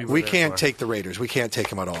forgot what We were there can't for. take the Raiders. We can't take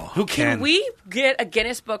them at all. Who Can can we get a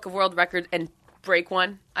Guinness Book of World Records and break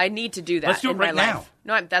one? I need to do that. Let's do it in right my now. life.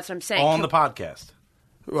 No, that's what I'm saying. on the podcast?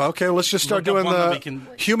 Well, okay, let's just start Look up doing one that the we can-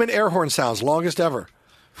 human air horn sounds, longest ever.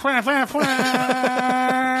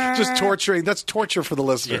 Just torturing. That's torture for the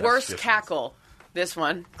listener. Worst cackle. This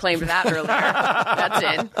one claimed that earlier.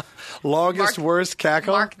 That's in. Longest, Mark- worst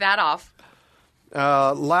cackle. Mark that off.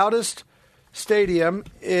 Loudest stadium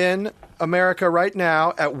in America right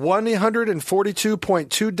now at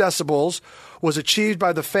 142.2 decibels was achieved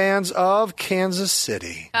by the fans of Kansas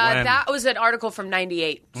City. When? That was an article from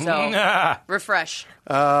 '98. So refresh.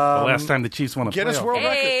 The last time the Chiefs won a Guinness playoff World game.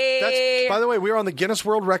 Record. That's, by the way, we're on the Guinness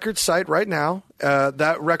World Record site right now.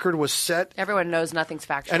 That record was set, Everyone knows nothing's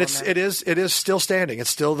factual. and in there. it is still standing. It's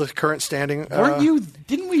still the current standing. Weren't you?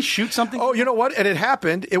 Didn't we shoot something? Oh, you know what? And it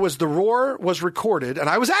happened. It was the roar was recorded, and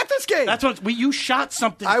I was at this game. That's what you shot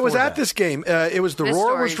something. I was for at that. this game. It was the This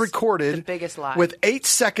roar was story's recorded the biggest lie. with 8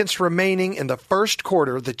 seconds remaining in the first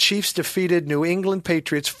quarter. The Chiefs defeated New England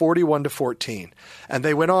Patriots 41-14, and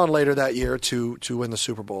they went on later that year to win the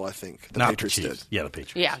Super Bowl. I think the Not Patriots the Chiefs. did. Yeah, the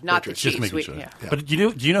Patriots. Yeah, not the Patriots. Chiefs. Just making sure. Yeah. But do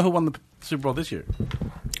you know who won the Super Bowl this year?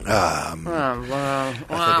 I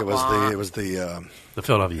think it was the The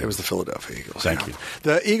Philadelphia. It was the Philadelphia Eagles. Thank you.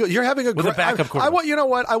 The Eagles. You're having a With a backup quarterback. You know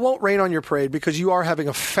what? I won't rain on your parade because you are having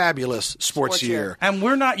a fabulous sports year. And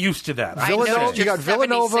we're not used to that. Villanova- you got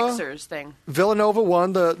Villanova. 76ers thing. Villanova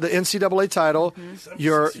won the NCAA title.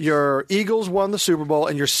 Your Eagles won the Super Bowl,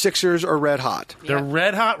 and your Sixers are red hot. They're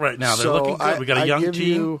red hot right now. They're So looking good. We got a young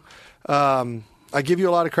team. I give you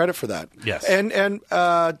a lot of credit for that. Yes. And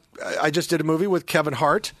I just did a movie with Kevin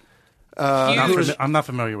Hart. I'm not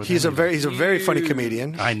familiar with He's him. he's a very funny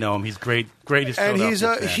comedian. I know him. He's greatest And he's a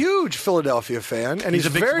Philadelphia fan. huge Philadelphia fan, and He's he's a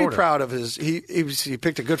big very supporter. proud of his. He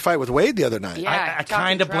picked a good fight with Wade the other night. Yeah. I talking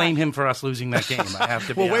kind of trash. blame him for us losing that game. I have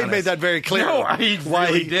to be Well, Wade honest. made that very clear. No, he Why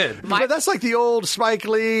really he did. But that's like the old Spike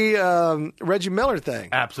Lee, Reggie Miller thing.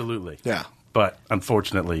 Absolutely. Yeah. But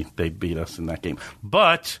unfortunately, they beat us in that game.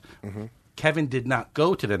 But Mm-hmm. Kevin did not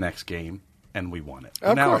go to the next game, and we won it.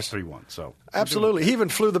 Of now course. it's 3-1. So Absolutely. He even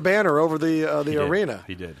flew the banner over the arena.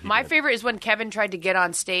 He did. My favorite is when Kevin tried to get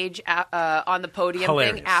on stage on the podium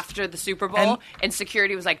Hilarious. thing after the Super Bowl, and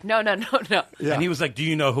security was like, no. Yeah. And he was like, "Do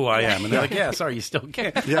you know who I am?" And they're like, "Yeah, sorry, you still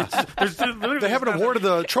can't." Yeah. They haven't awarded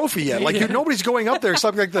the trophy yet. Like nobody's going up there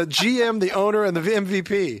except like the GM, the owner, and the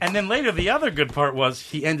MVP. And then later, the other good part was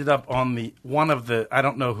he ended up on one of the I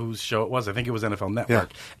don't know whose show it was. I think it was NFL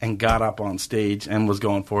Network, and got up on stage and was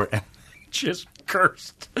going for it, and just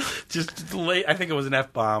cursed. Just late. I think it was an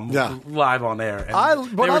F-bomb. Yeah. Live on air. And I they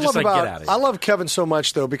were just like, "Get out of here." I love Kevin so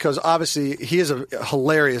much though because obviously he is a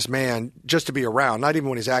hilarious man just to be around. Not even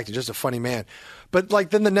when he's acting, just a funny man. But like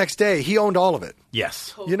then the next day he owned all of it.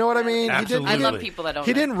 Yes. You know what I mean? Absolutely. I love people that don't.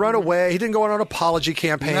 He didn't run away. He didn't go on an apology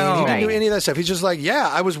campaign. No. He didn't do Right. any of that stuff. He's just like, yeah,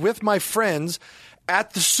 I was with my friends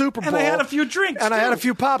at the Super Bowl. And I had a few drinks, And I had too. a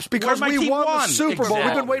few pops because Where my we team won the won. Super Bowl. We've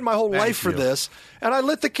Exactly. been waiting my whole Thank life for you. this. And I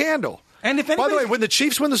lit the candle. And if By the way, anybody's- when the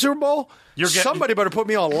Chiefs win the Super Bowl, You're getting- somebody better put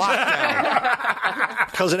me on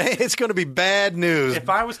lockdown. Because it's going to be bad news. If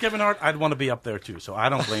I was Kevin Hart, I'd want to be up there too. So I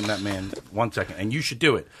don't blame that man 1 second. And you should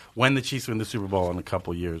do it when the Chiefs win the Super Bowl in a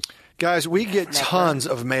couple years. Guys, we get tons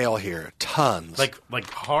of mail here. Tons. Like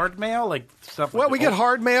hard mail, like stuff. Well, like we get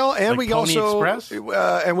hard mail, and like we Pony Express?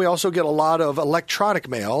 also get a lot of electronic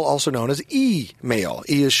mail, also known as e-mail.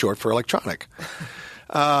 E is short for electronic.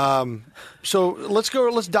 So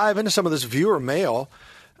let's dive into some of this viewer mail.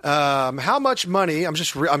 How much money? I'm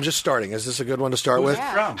just starting. Is this a good one to start with?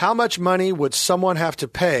 from? How much money would someone have to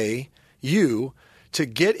pay you to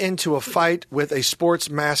get into a fight with a sports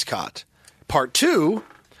mascot? Part two.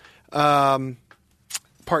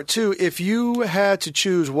 If you had to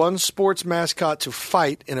choose one sports mascot to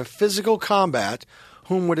fight in a physical combat,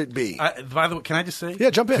 whom would it be? By the way, can I just say? Yeah,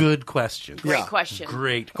 jump in. Good question. Yeah. Great question.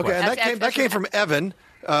 Great Okay, question. and that came from Evan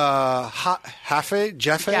Jaffe.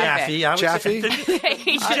 Jaffe, I would Jaffe? say.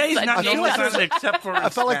 Jay's not the only son except for I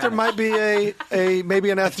felt like there might be a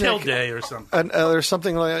maybe an ethnic Tilde or something. or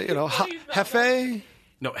something like Jefe.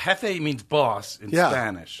 No, Jefe means boss in Yeah.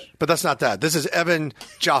 Spanish. But that's not that. This is Evan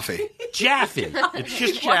Jaffe. Jaffe. It's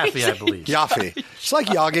just Jaffe, I believe. Jaffe. It's like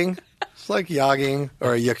yogging. It's like yogging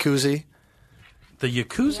or a jacuzzi. The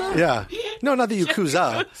Yakuza? Yeah. No, not the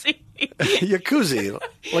yakuza. Jacuzzi,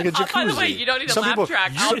 like a jacuzzi. By the way, you don't need a Some laugh people-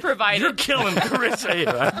 track. I'll provide You're it. killing Carissa here.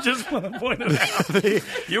 I just want to point it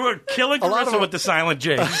out. You were killing lot of Carissa them- with the silent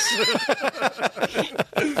J's.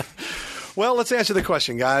 Well, let's answer the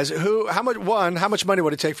question, guys. How much money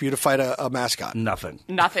would it take for you to fight a mascot? Nothing.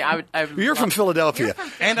 Nothing. I would You're from Philadelphia.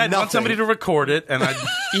 And I'd want Nothing. somebody to record it, and I'd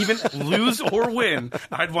even lose or win,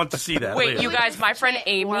 I'd want to see that. Wait, later. you guys, my friend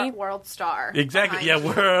Amy. World star. Exactly. Yeah,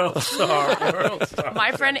 behind world star.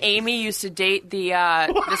 My friend Amy used to date the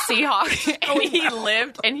Seahawk, and he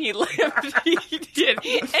lived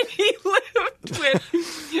with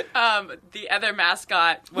the other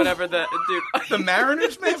mascot, whatever the dude. The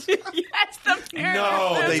Mariners, man? Yes, the Mariners.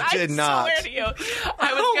 No, they did not. I swear to you.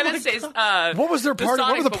 I was gonna say. What was their the party?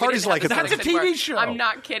 What were Sonics, the but we parties didn't have like at the the- That's a Sonics TV anymore. show. I'm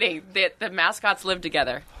not kidding. The mascots live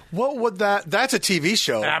together. What would that? That's a TV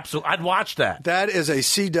show. Absolutely. I'd watch that. That is a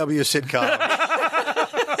CW sitcom.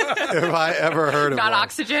 If I ever heard of Not one.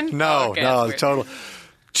 Oxygen? No, Oh, okay, no, that's weird. total.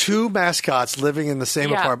 Two mascots living in the same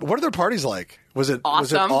Yeah. apartment. What are their parties like? Was it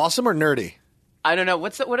Awesome. awesome or nerdy? I don't know.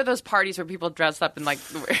 What are those parties where people dress up in like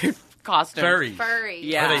weird costumes? Furries. Furry.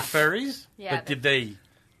 Yeah. Are they furries? Yeah. But did they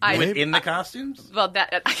I- do it in the costumes? Well,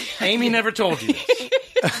 that Amy never told you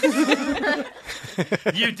this.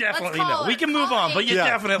 You definitely Let's know. call We her. can move on, but you Yeah,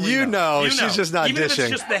 definitely you know. You She's just not Even dishing.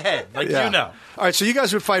 if it's just the head. Like, Yeah. you know. All right, so you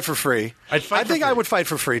guys would fight for free. I'd fight I for think I free. would fight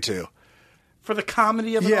for free too. For the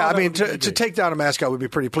comedy of it Yeah, all, I that mean, would be to great. take down a mascot would be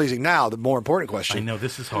pretty pleasing. Now, the more important question: I know,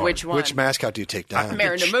 this is hard. which one? which mascot do you take down?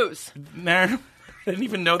 Mariner Moose. Mar- I didn't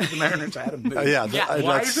even know that the Mariners had a moose. Yeah,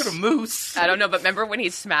 Why is it a moose? I don't know, but remember when he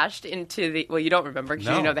smashed into the? Well, you don't remember because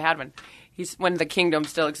you didn't know they had one. He's when the kingdom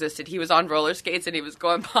still existed. He was on roller skates and he was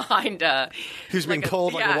going behind. He was being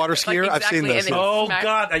pulled like a water skier. I've seen this. And then Oh smacked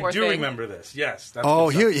God, the I poor do thing. remember this. Yes. That's Oh,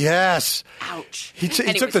 good stuff. yes. Ouch. He took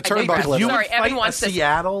Anyways, the I digress. turnbuckle. You Sorry, would Evan fight a wants to.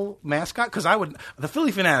 Seattle mascot? Because I would. The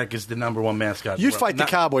Philly Fanatic is the number one mascot. in the You'd world. fight the Not-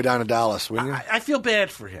 cowboy down in Dallas, wouldn't you? I feel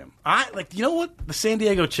bad for him. You know what? The San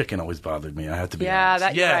Diego Chicken always bothered me. I have to be Yeah,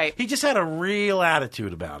 honest. you're right. He just had a real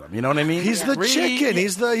attitude about him. You know what I mean? He's the chicken.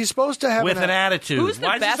 He's supposed to have with an attitude. Who's the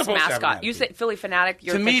Why is he best supposed to have an mascot? You attitude? said Philly Fanatic.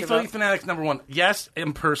 You're To me, thinking Philly about- Fanatic's number one. Yes,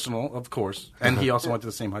 impersonal, of course, and he also went to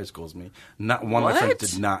the same high school as me. Not one of my What?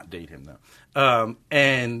 friends did not date him though.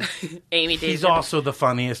 And Amy dated he's him. also the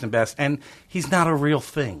funniest and best, and he's not a real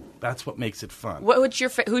thing. That's what makes it fun. Who's your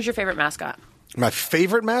favorite mascot? My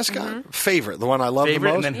favorite mascot? Favorite, the one I love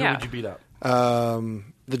Favorite, the and most? then who Yeah. would you beat up?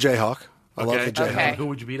 The Jayhawk. I love the Jayhawk. Okay. And who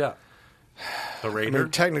would you beat up? The I Raider. mean,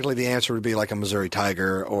 technically, the answer would be like a Missouri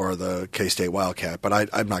Tiger or the K-State Wildcat, but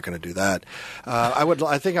I'm not going to do that. I would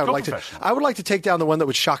like to. professional. I would like to take down the one that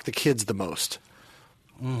would shock the kids the most.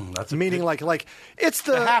 That's a Meaning, big- like it's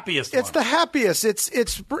the happiest It's one. the happiest.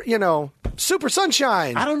 It's Super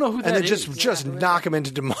Sunshine. I don't know who and that then is. just knock him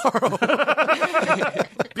into tomorrow.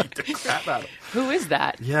 beat the crap out of him. Who is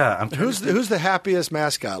that? Yeah, I'm who's the happiest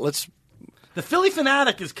mascot? the Philly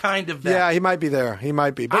Fanatic is kind of that. Yeah, he might be there. He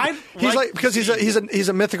might be, but I'd he's like because to he's see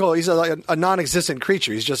a mythical. He's a non-existent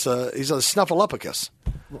creature. He's a snuffleupagus.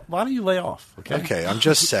 Why don't you lay off? Okay. Okay, I'm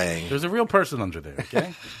just saying. There's a real person under there.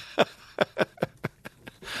 Okay.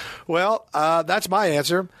 Well, that's my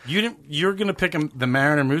answer. You're going to pick the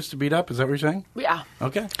Mariner Moose to beat up? Is that what you're saying? Yeah.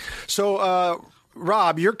 Okay. So,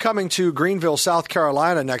 Rob, you're coming to Greenville, South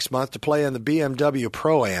Carolina next month to play in the BMW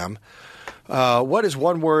Pro-Am. What is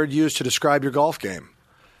one word used to describe your golf game?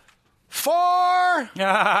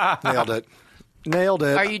 Nailed it. Nailed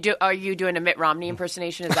it. Are you doing a Mitt Romney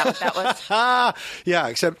impersonation? Is that what that was? Yeah,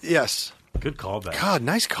 except yes. Good callback. God,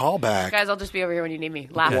 nice callback. Guys, I'll just be over here when you need me,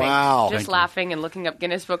 laughing. Wow. Just Thank you. laughing and looking up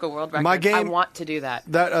Guinness Book of World Records. My game- I want to do that.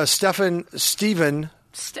 That Steven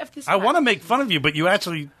Steph, this I want to make fun of you, but you're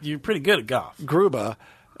pretty good at golf. Gruba.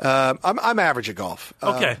 I'm average at golf.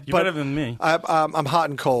 Okay, you're but better than me. I'm hot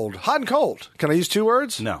and cold. Hot and cold. Can I use two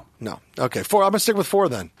words? No. No. Okay, 4. I'm going to stick with 4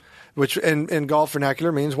 then, which in golf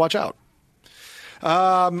vernacular means watch out.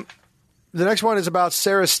 The next one is about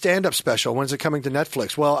Sarah's stand-up special. When's it coming to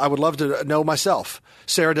Netflix? Well, I would love to know myself.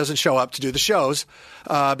 Sarah doesn't show up to do the shows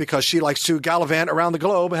because she likes to gallivant around the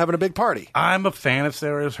globe having a big party. I'm a fan of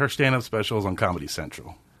Sarah's. Her stand-up specials on Comedy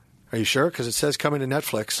Central. Are you sure? Because it says coming to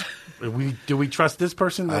Netflix. Do we trust this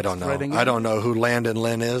person? I don't know. writing I in? don't know who Landon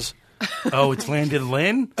Lynn is. Oh, it's Landon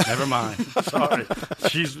Lynn? Never mind. Sorry.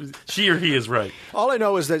 She or he is right. All I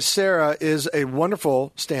know is that Sarah is a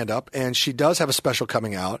wonderful stand-up, and she does have a special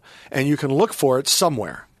coming out, and you can look for it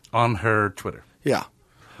somewhere. On her Twitter. Yeah.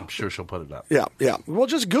 I'm sure she'll put it up. Yeah. Well,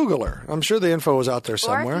 just Google her. I'm sure the info is out there Or if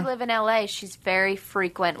somewhere. you live in LA, she's very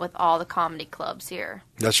frequent with all the comedy clubs here.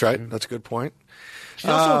 That's right. That's a good point. She's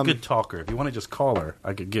also a good talker. If you want to just call her,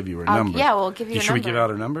 I could give you her number. yeah, we'll give you her Should we number. give out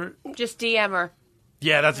her number? Just DM her.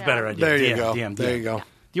 Yeah, that's a better idea. There you DM, go. DM. There you go. Do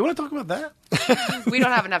you want to talk about that? We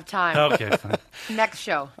don't have enough time. Okay, fine. Next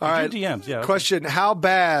show. All right. Do DMs, yeah. Question: how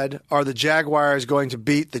bad are the Jaguars going to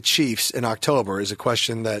beat the Chiefs in October? Is a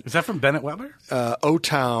question that Is that from Bennett Weber?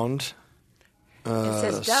 O-Town. It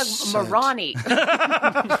says Doug sent. Marani.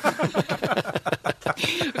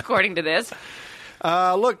 According to this.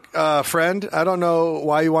 Look, friend, I don't know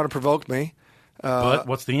why you want to provoke me. But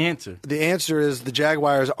what's the answer? The answer is the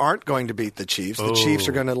Jaguars aren't going to beat the Chiefs. The Chiefs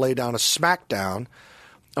are going to lay down a smackdown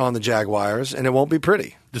on the Jaguars, and it won't be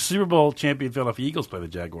pretty. The Super Bowl champion Philadelphia Eagles play the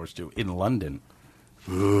Jaguars too in London. I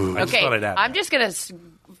just Okay, thought I'd add I'm that. just going to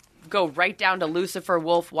go right down to Lucifer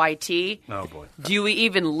Wolf YT. Oh boy. Do we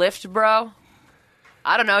even lift, bro?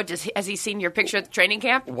 I don't know. Has he seen your picture at the training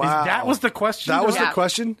camp? Wow. That was the question. That was Yeah. the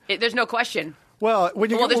question? There's no question. Well, when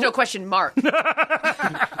you Well, there's no question mark.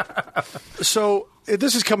 So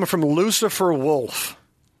this is coming from Lucifer Wolf,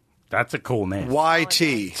 That's a cool name.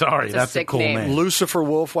 YT. Sorry, It's a that's a sick cool name. name. Lucifer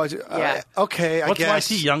Wolf, YT. Yeah. Okay, I What's guess.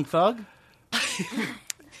 YT? Young Thug?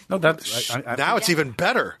 No, that's. Now it's even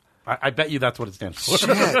better. I bet you that's what it stands for.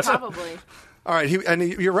 Shit. Probably. All right,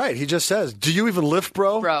 you're right. He just says, "Do you even lift,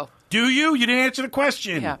 bro?" Bro. Do you? You didn't answer the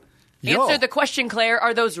question. Yeah. Yo. Answer the question, Claire.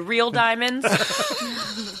 Are those real diamonds?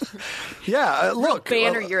 Yeah. Look,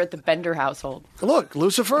 Banner, you're at the Bender household. look,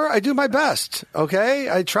 Lucifer. I do my best. Okay,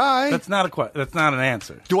 I try. That's not That's not an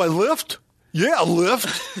answer. Do I lift? Yeah, I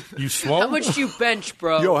lift. You swole? How much do you bench,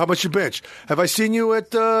 bro? Yo, how much you bench? Have I seen you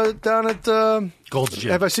at down at Gold's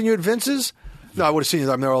Gym. Have I seen you at Vince's? No, I would have seen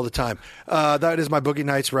you. I'm there all the time. That is my Boogie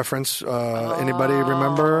Nights reference. Anybody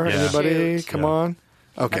remember? Yeah. Never Shoot. Come on.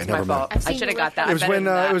 Okay, That's never my mind. fault. I should have got that. It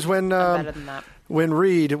was when I'm better than that. when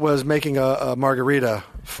Reed was making a margarita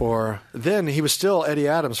for. Then he was still Eddie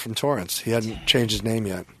Adams from Torrance. He hadn't changed his name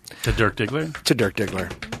yet To Dirk Diggler? to Dirk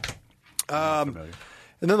Diggler.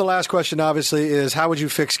 And then the last question, obviously, is how would you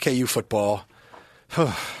fix KU football?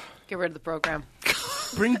 Get rid of the program.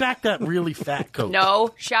 Bring back that really fat coach.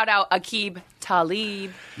 No, shout out Aqib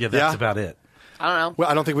Talib. Yeah, that's Yeah. about it. I don't know. Well,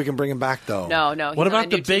 I don't think we can bring him back though. No. What he's on about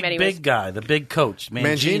the new team big anyways. guy, the big coach,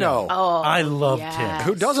 Mangino. Oh, I loved yes. him.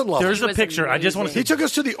 Who doesn't love There's him? a picture. I just want to He see. took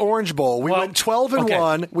us to the Orange Bowl. We Well, went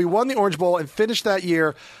 12-1. We won the Orange Bowl and finished that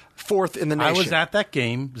year 4th in the nation. I was at that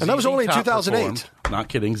game. And that was ZZ only in Top 2008. performed. Not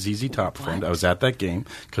kidding. ZZ Top performed. I was at that game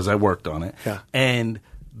because I worked on it. Yeah. And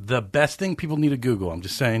the best thing people need to Google, I'm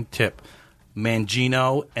just saying, tip,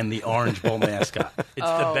 Mangino and the Orange Bowl mascot. It's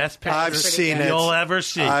the best picture I've seen it. you'll ever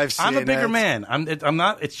see. I've I'm a seen bigger it. man. I'm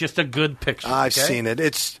not. It's just a good picture. I've okay? seen it.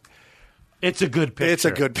 It's It's a good picture.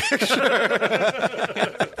 a good picture.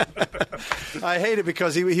 I hate it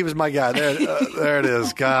because he was my guy. There it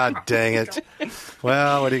is. God dang it.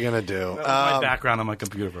 Well, what are you going to do? My background on my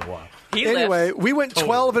computer for a while. He Anyway, lifts. we went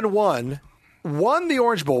 12-1, won the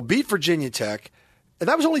Orange Bowl, beat Virginia Tech, and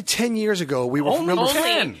that was only 10 years ago. We were number Only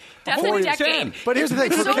 10. That's Only a decade. 10. But here's the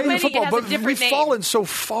thing: for So KU many, football, it has a but different we've name. fallen so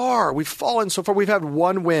far. We've had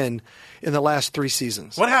one win in the last 3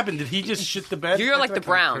 seasons. What happened? Did he just shit the bed? You're like the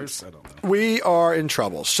Browns. I don't know. We are in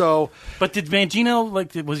trouble. So But did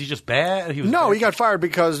Mangino was he just bad? He was no, bad? he got fired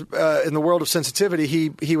because in the world of sensitivity,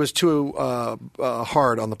 he was too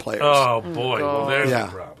hard on the players. Oh boy! Well, there's the yeah.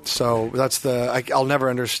 problem. So that's I'll never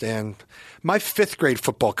understand. My 5th grade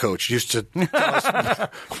football coach used to tell us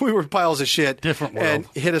we were piles of shit Different world. and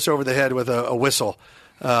hit us over the head with a whistle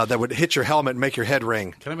that would hit your helmet and make your head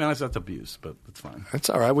ring. Can I be honest? That's abuse, but it's fine. That's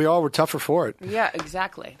all right. We all were tougher for it. Yeah,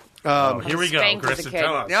 exactly. Here we go, Spanked as a Kristen. kid.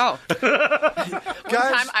 Tell us. No. One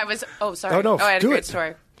Guys, time I was. Oh, sorry. Oh, no, I had do a great it.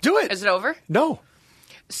 story. Do it. Is it over? No.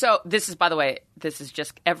 So this is, by the way, this is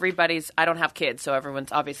just everybody's. I don't have kids, so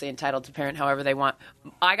everyone's obviously entitled to parent however they want.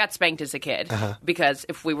 I got spanked as a kid because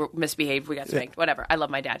if we were misbehaved, we got spanked. Whatever. I love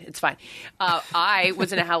my dad. It's fine. I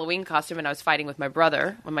was in a Halloween costume and I was fighting with my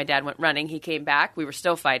brother. When my dad went running, he came back. We were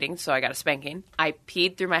still fighting, so I got a spanking. I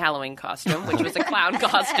peed through my Halloween costume, which was a clown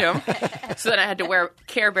costume. So then I had to wear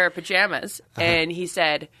Care Bear pajamas. And he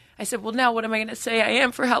said, I said, well, now what am I going to say I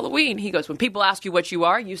am for Halloween? He goes, when people ask you what you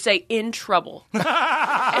are, you say in trouble.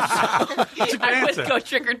 I would answer. go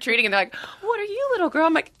trick-or-treating, and they're like, what are you, little girl?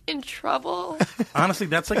 I'm like, in trouble. Honestly,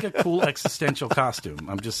 that's like a cool existential costume.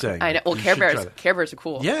 I'm just saying. I know. Well, You Care should try Bears, that. Care Bears are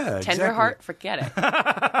cool. Yeah, exactly. Tenderheart, forget it.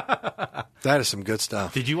 That is some good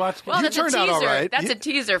stuff. Did you watch? Well, You that's a turned out teaser. all right. That's a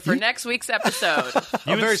teaser for next week's episode.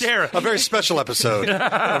 you and Sarah. A very special episode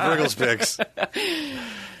of Wriggles Picks.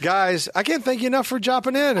 Guys, I can't thank you enough for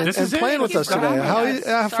dropping in and, This and is it. playing with us Keep today. going, How guys.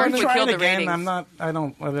 fun Sorry is we Try killed it the again. ratings. I'm not. I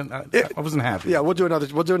wasn't happy. Yeah, we'll do another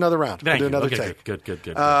round. Thank we'll do you. another Okay, take.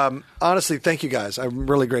 Good. Honestly, thank you guys. I'm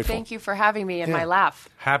really grateful. Thank you for having me and my laugh.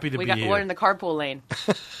 Happy to we be got here. one in the carpool lane.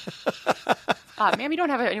 Ma'am, you don't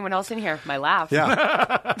have anyone else in here. My laugh.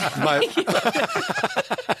 Yeah.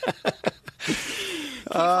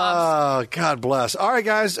 Oh, God bless. All right,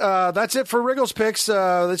 guys. That's it for Wriggles Picks.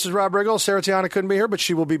 This is Rob Riggle. Sarah Tiana couldn't be here, but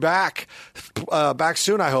she will be back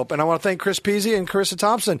soon, I hope. And I want to thank Chris Peasy and Carissa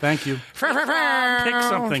Thompson. Thank you. Pick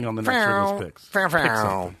something on the next Wriggles Picks. Pick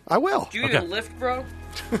something. I will. Do you need a lift, bro?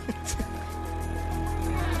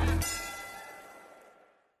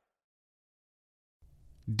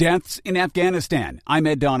 Deaths in Afghanistan. I'm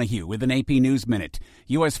Ed Donahue with an AP News Minute.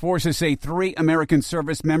 U.S. forces say 3 American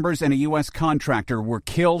service members and a U.S. contractor were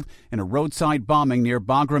killed in a roadside bombing near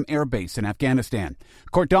Bagram Air Base in Afghanistan.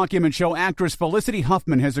 Court documents show actress Felicity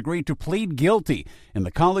Huffman has agreed to plead guilty in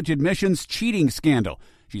the college admissions cheating scandal.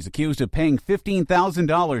 She's accused of paying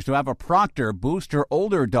 $15,000 to have a proctor boost her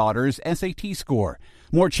older daughter's SAT score.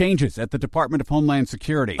 More changes at the Department of Homeland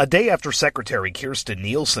Security. A day after Secretary Kirstjen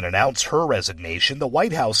Nielsen announced her resignation, the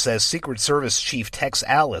White House says Secret Service Chief Tex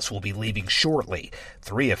Alice will be leaving shortly.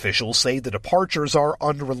 3 officials say the departures are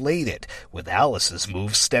unrelated, with Alice's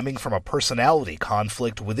move stemming from a personality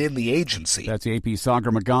conflict within the agency. That's AP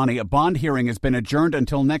Sagar Magani. A bond hearing has been adjourned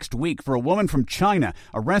until next week for a woman from China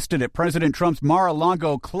arrested at President Trump's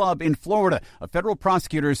Mar-a-Lago club in Florida. A federal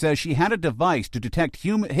prosecutor says she had a device to detect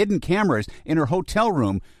hidden cameras in her hotel room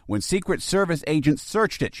when Secret Service agents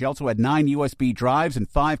searched it. She also had 9 USB drives and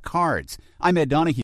 5 cards. I'm Ed Donahue.